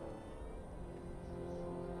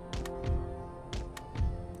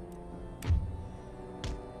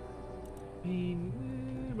 I mean,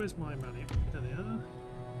 where's my money? There they are.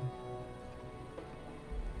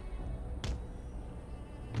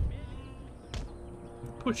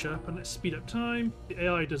 Push up and let's speed up time. The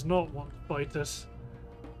AI does not want to fight us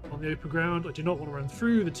on the open ground. I do not want to run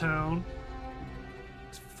through the town.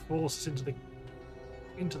 Let's force us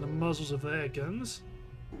into the muzzles of their guns.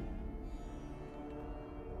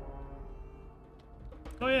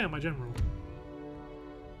 Oh yeah, my general.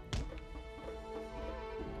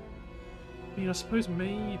 I mean, I suppose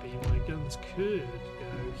maybe my guns could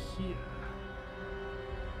go here.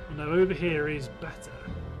 Well, no, over here is better,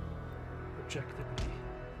 objectively.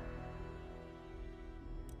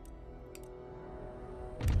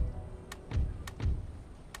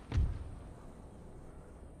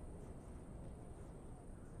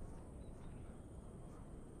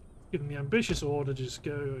 Give them the ambitious order to just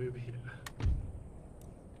go over here.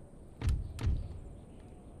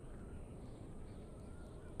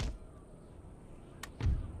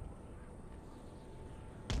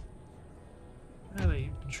 Melee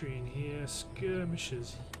infantry in here,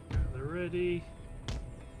 skirmishers here, they're ready.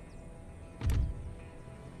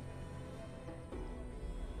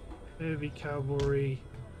 Heavy cavalry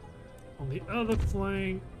on the other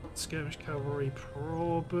flank, skirmish cavalry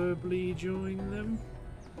probably join them.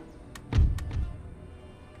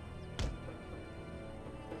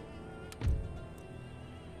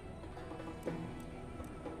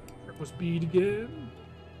 Speed again.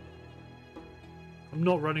 I'm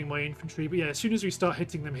not running my infantry, but yeah, as soon as we start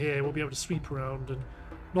hitting them here, we'll be able to sweep around and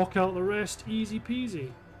knock out the rest easy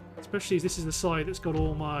peasy. Especially as this is the side that's got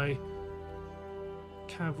all my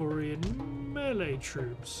cavalry and melee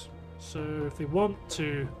troops. So if they want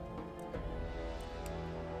to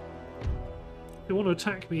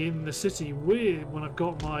attack me in the city when I've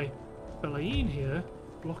got my fellahin here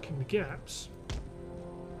blocking the gaps.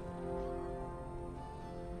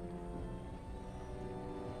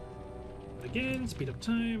 Again, speed up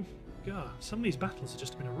time. God, some of these battles have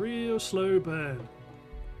just been a real slow burn.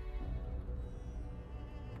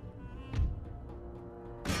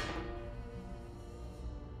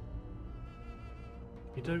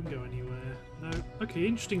 You don't go anywhere. No. Okay,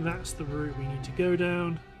 interesting. That's the route we need to go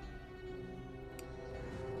down.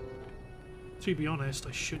 To be honest,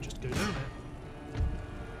 I should just go down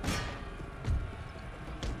it.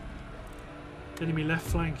 The enemy left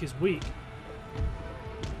flank is weak.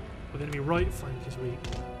 Or the enemy right flank is weak.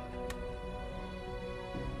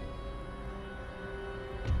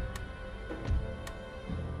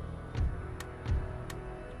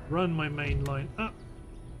 Run my main line up.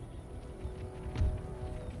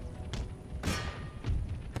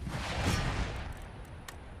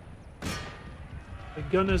 The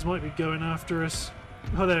gunners might be going after us.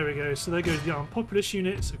 Oh, there we go. So there goes the armed populace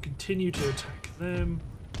unit, so continue to attack them.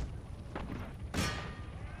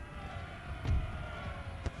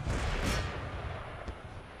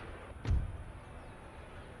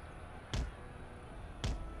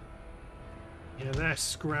 Yeah, they're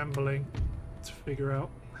scrambling to figure out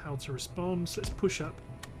how to respond. So let's push up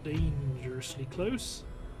dangerously close.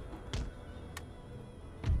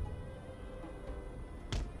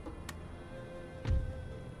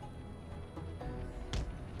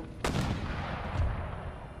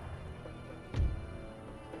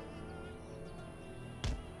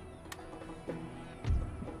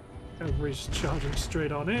 Cavalry's charging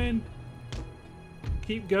straight on in.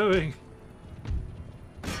 Keep going.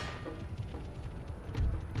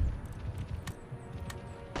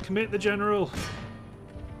 Commit the general.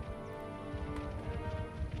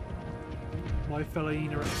 My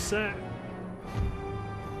fellahin are upset.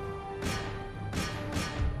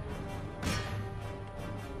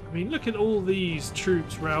 I mean, look at all these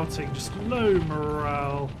troops routing, just low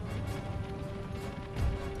morale.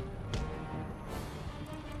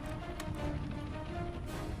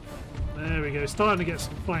 There we go, starting to get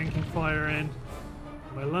some flanking fire in.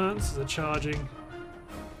 My lancers are charging.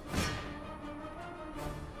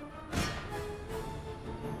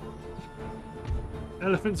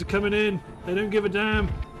 Elephants are coming in. They don't give a damn.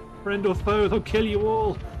 Friend or foe, they'll kill you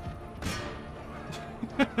all.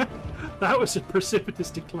 That was a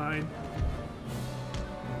precipitous decline.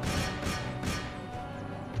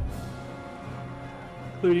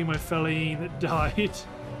 Including my feline that died.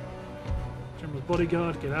 General's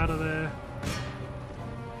bodyguard, get out of there.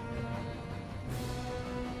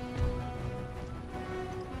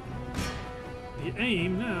 The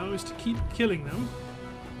aim now is to keep killing them.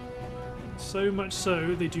 So much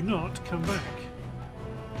so they do not come back.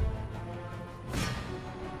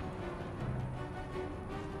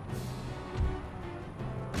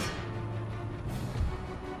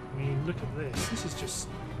 I mean, look at this. This is just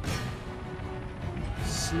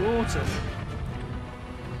slaughter.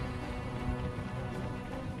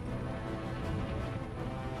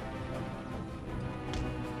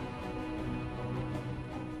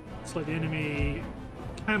 It's like the enemy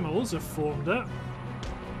camels have formed up.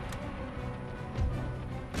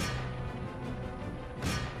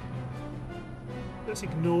 Let's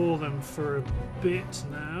ignore them for a bit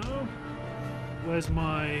now. Where's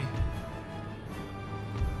my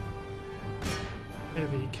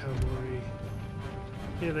heavy cavalry?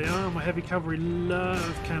 Here they are. My heavy cavalry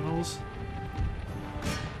love camels.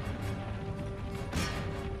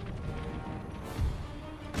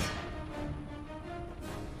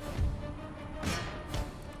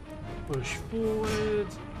 Push forward.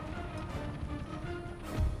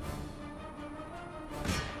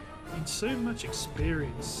 So much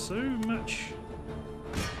experience, so much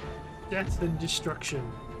death and destruction.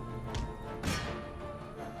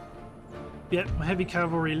 Yep, my heavy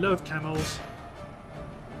cavalry love camels.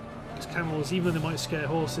 Because camels, even though they might scare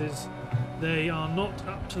horses, they are not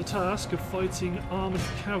up to the task of fighting armoured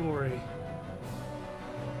cavalry.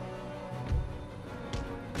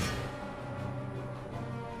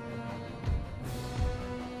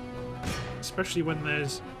 Especially when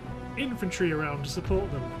there's infantry around to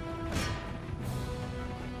support them.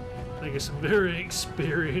 I get some very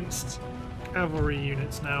experienced cavalry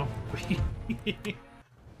units now.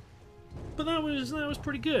 But that was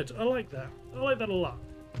pretty good. I like that. I like that a lot.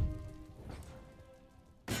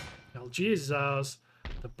 Algiers is ours.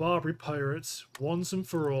 The Barbary pirates, once and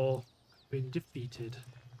for all, have been defeated.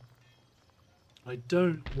 I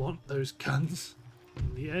don't want those guns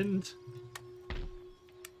in the end.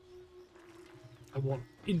 I want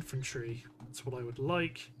infantry. That's what I would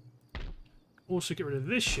like. Also get rid of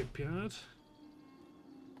this shipyard.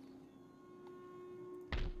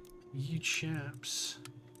 You chaps.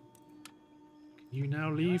 Can you now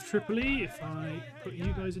leave Tripoli if I put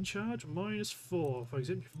you guys in charge? -4. If I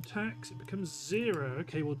exempt you from tax, it becomes 0.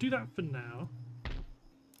 Okay, we'll do that for now.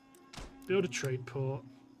 Build a trade port.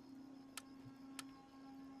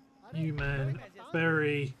 You man,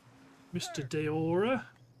 ferry Mr. Deora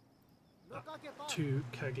to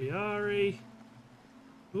Cagliari.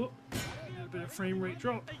 Oh, a bit of frame rate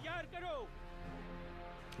drop. I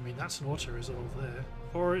mean, that's an auto resolve there.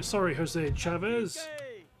 Or sorry, Jose Chavez.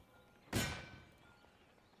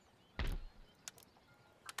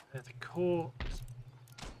 There, the court.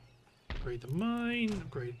 Upgrade the mine.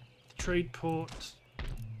 Upgrade the trade port.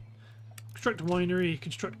 Construct a winery.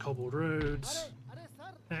 Construct cobbled roads.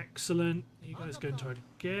 Excellent. You guys go into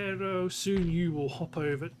Arguero. Soon you will hop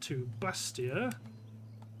over to Bastia.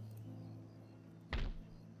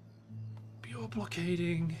 You're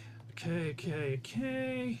blockading.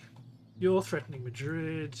 Okay. You're threatening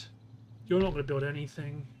Madrid. You're not going to build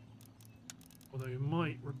anything. Although you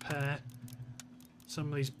might repair some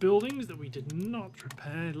of these buildings that we did not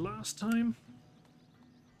repair last time.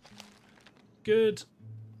 Good.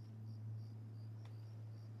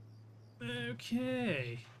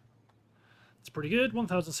 Okay. That's pretty good.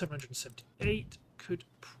 1,778. Could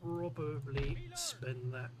probably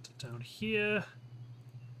spend that down here.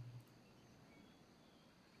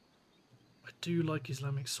 I do like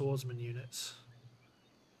Islamic swordsman units.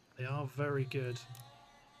 They are very good.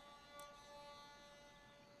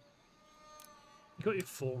 You got your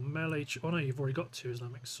 4 melee. Oh no, you've already got 2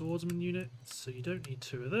 Islamic swordsman units, so you don't need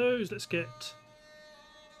 2 of those. Let's get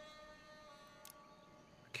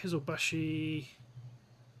Kizilbashi.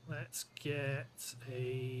 Let's get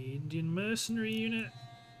a Indian mercenary unit.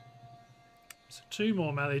 So 2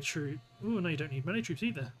 more melee troops. Oh no, you don't need melee troops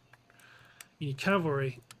either. You need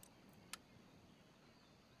cavalry.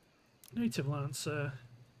 Native Lancer.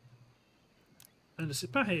 And a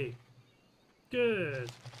Sipahi.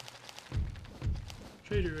 Good.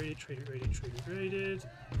 Trader raided.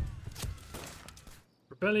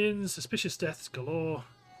 Rebellions, suspicious deaths galore.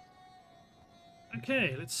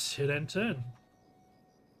 Okay, let's hit end turn.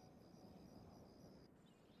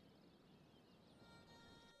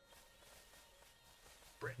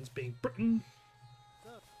 Britain's being Britain.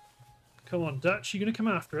 Come on, Dutch, you gonna come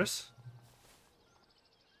after us?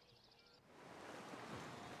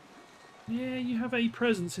 Yeah, you have a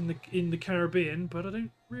presence in the Caribbean, but I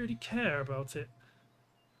don't really care about it.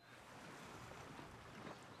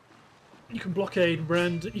 You can blockade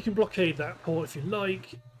You can blockade that port if you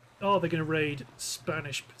like. Oh, they're going to raid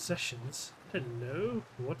Spanish possessions. Hello,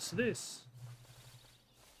 what's this?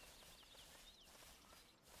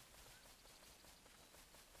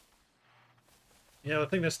 Yeah, I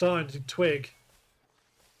think they're starting to twig.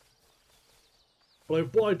 Although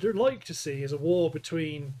what I'd like to see is a war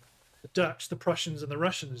between the Dutch, the Prussians, and the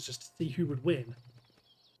Russians, just to see who would win.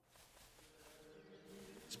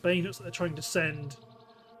 Spain looks like they're trying to send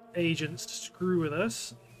agents to screw with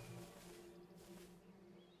us.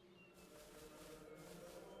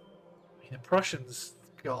 I mean, the Prussians,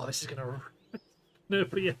 God, this is gonna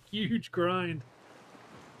be a huge grind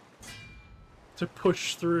to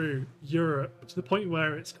push through Europe to the point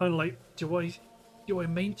where it's kind of like, do I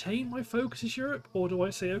maintain my focus as Europe, or do I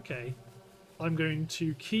say, okay, I'm going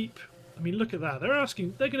to keep? I mean, look at that. They're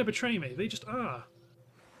going to betray me. They just are.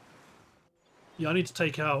 Yeah, I need to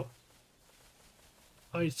take out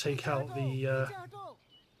the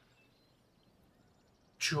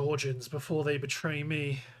Georgians before they betray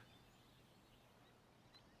me.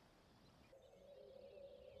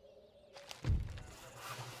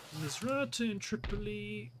 Misrata in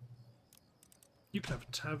Tripoli. You can have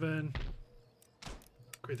a tavern.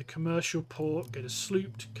 Upgrade the commercial port. Get a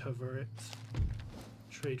sloop to cover it.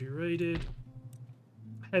 Trade raided.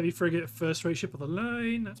 Heavy frigate, first-rate ship on the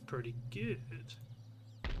line. That's pretty good.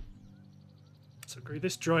 Let's upgrade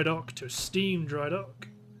this dry dock to a steam dry dock.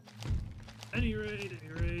 Any raid,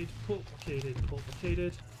 any raid. Port blockaded, port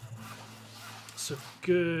blockaded. So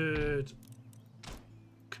good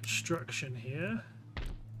construction here.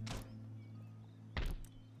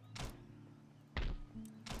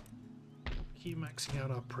 Keep maxing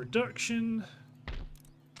out our production.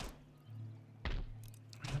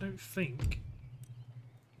 I don't think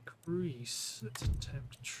Greece. Let's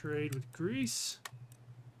attempt to trade with Greece.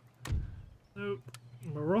 Nope.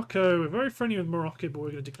 Morocco. We're very friendly with Morocco, but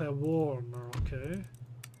we're going to declare war on Morocco.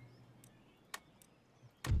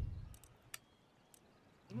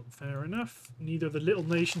 Oh, fair enough. Neither of the little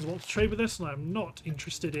nations want to trade with us, and I'm not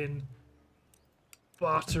interested in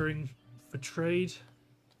bartering for trade.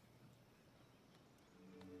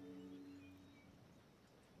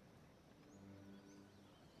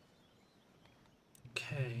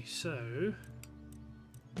 Okay, so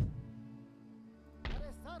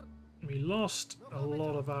we lost a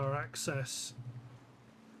lot of our access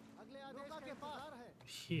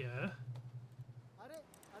here.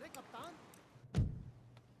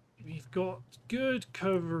 We've got good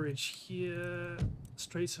coverage here.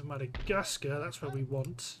 Straits of Madagascar, that's where we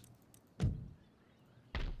want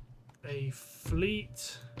a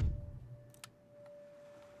fleet.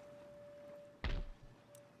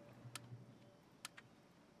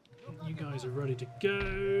 You guys are ready to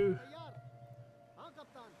go.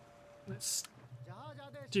 Let's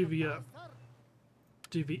divvy up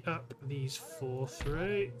these 4th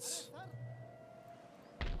rates.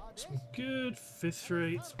 Some good 5th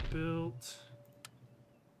rates built.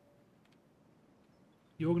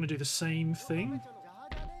 You're going to do the same thing.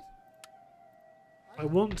 I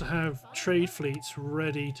want to have trade fleets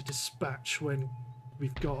ready to dispatch when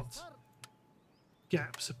we've got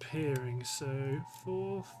gaps appearing. So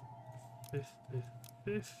 4th, 5th, 5th,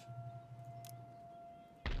 5th.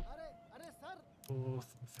 4th,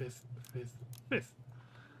 5th, 5th, 5th.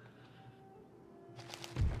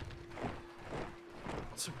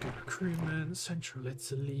 Some good recruitment. Central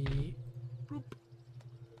Italy. Boop.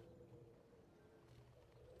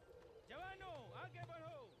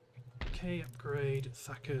 Okay, upgrade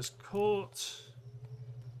Thacker's Court.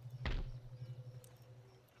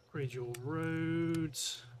 Upgrade your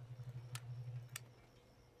roads.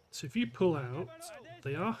 So if you pull out,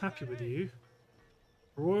 they are happy with you.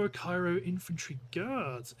 Royal Cairo Infantry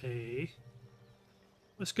Guards, eh?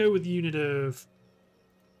 Let's go with the unit of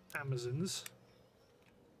Amazons.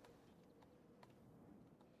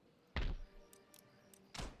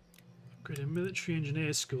 Upgrade a military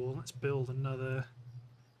engineer school. Let's build another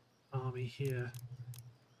army here.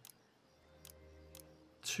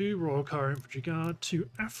 2 Royal Cairo Infantry Guard, 2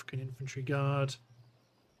 African Infantry Guard,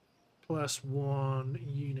 plus 1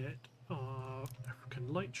 unit of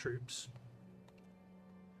African Light Troops.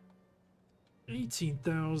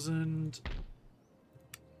 18,000.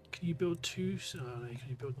 Can you build 2? Oh, no, can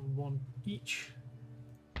you build them 1 each?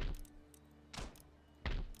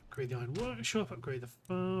 Upgrade the Iron Workshop, upgrade the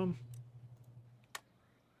farm.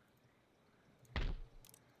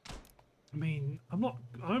 I mean, I'm not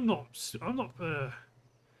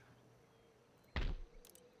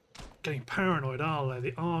getting paranoid, are they?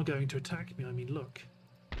 They are going to attack me. I mean, look.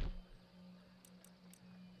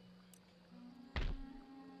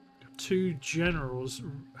 Got 2 generals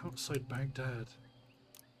outside Baghdad.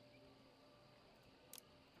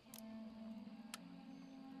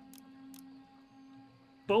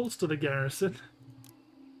 Bolster the garrison.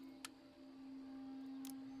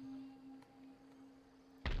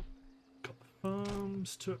 Got the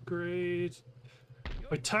farms to upgrade. If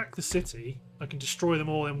I attack the city, I can destroy them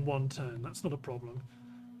all in 1 turn. That's not a problem.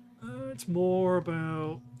 It's more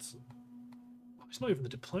about... Oh, it's not even the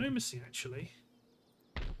diplomacy, actually.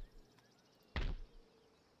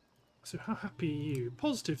 So how happy are you?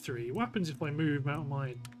 +3. What happens if I move out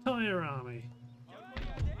my entire army?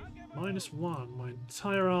 -1. My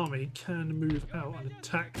entire army can move out and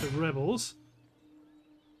attack the rebels.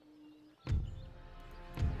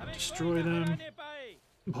 Destroy them.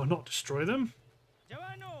 Well, not destroy them.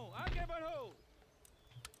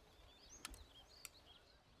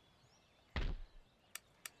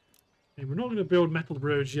 Okay, we're not going to build metal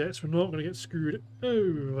roads yet, so we're not going to get screwed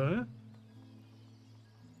over.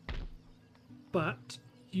 But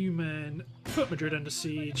you men put Madrid under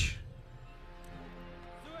siege.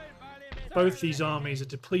 Both these armies are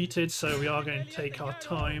depleted, so we are going to take our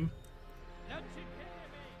time.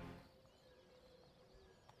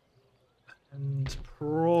 And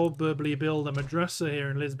probably build a madrasa here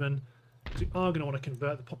in Lisbon. We are going to want to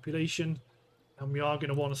convert the population. And we are going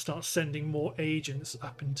to want to start sending more agents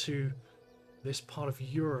up into this part of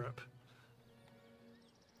Europe.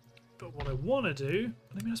 But what I want to do,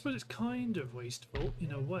 I mean, I suppose it's kind of wasteful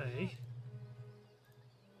in a way.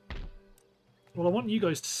 Well, I want you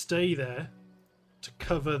guys to stay there to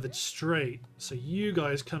cover the strait. So you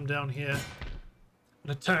guys come down here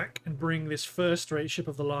and attack and bring this first-rate ship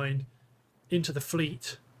of the line into the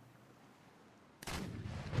fleet.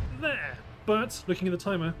 There! But, looking at the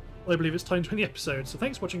timer, I believe it's time to end the episode. So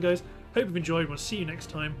thanks for watching, guys. Hope you've enjoyed. We'll see you next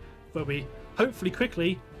time, where we hopefully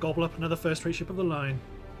quickly gobble up another first-rate ship of the line.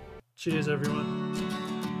 Cheers, everyone.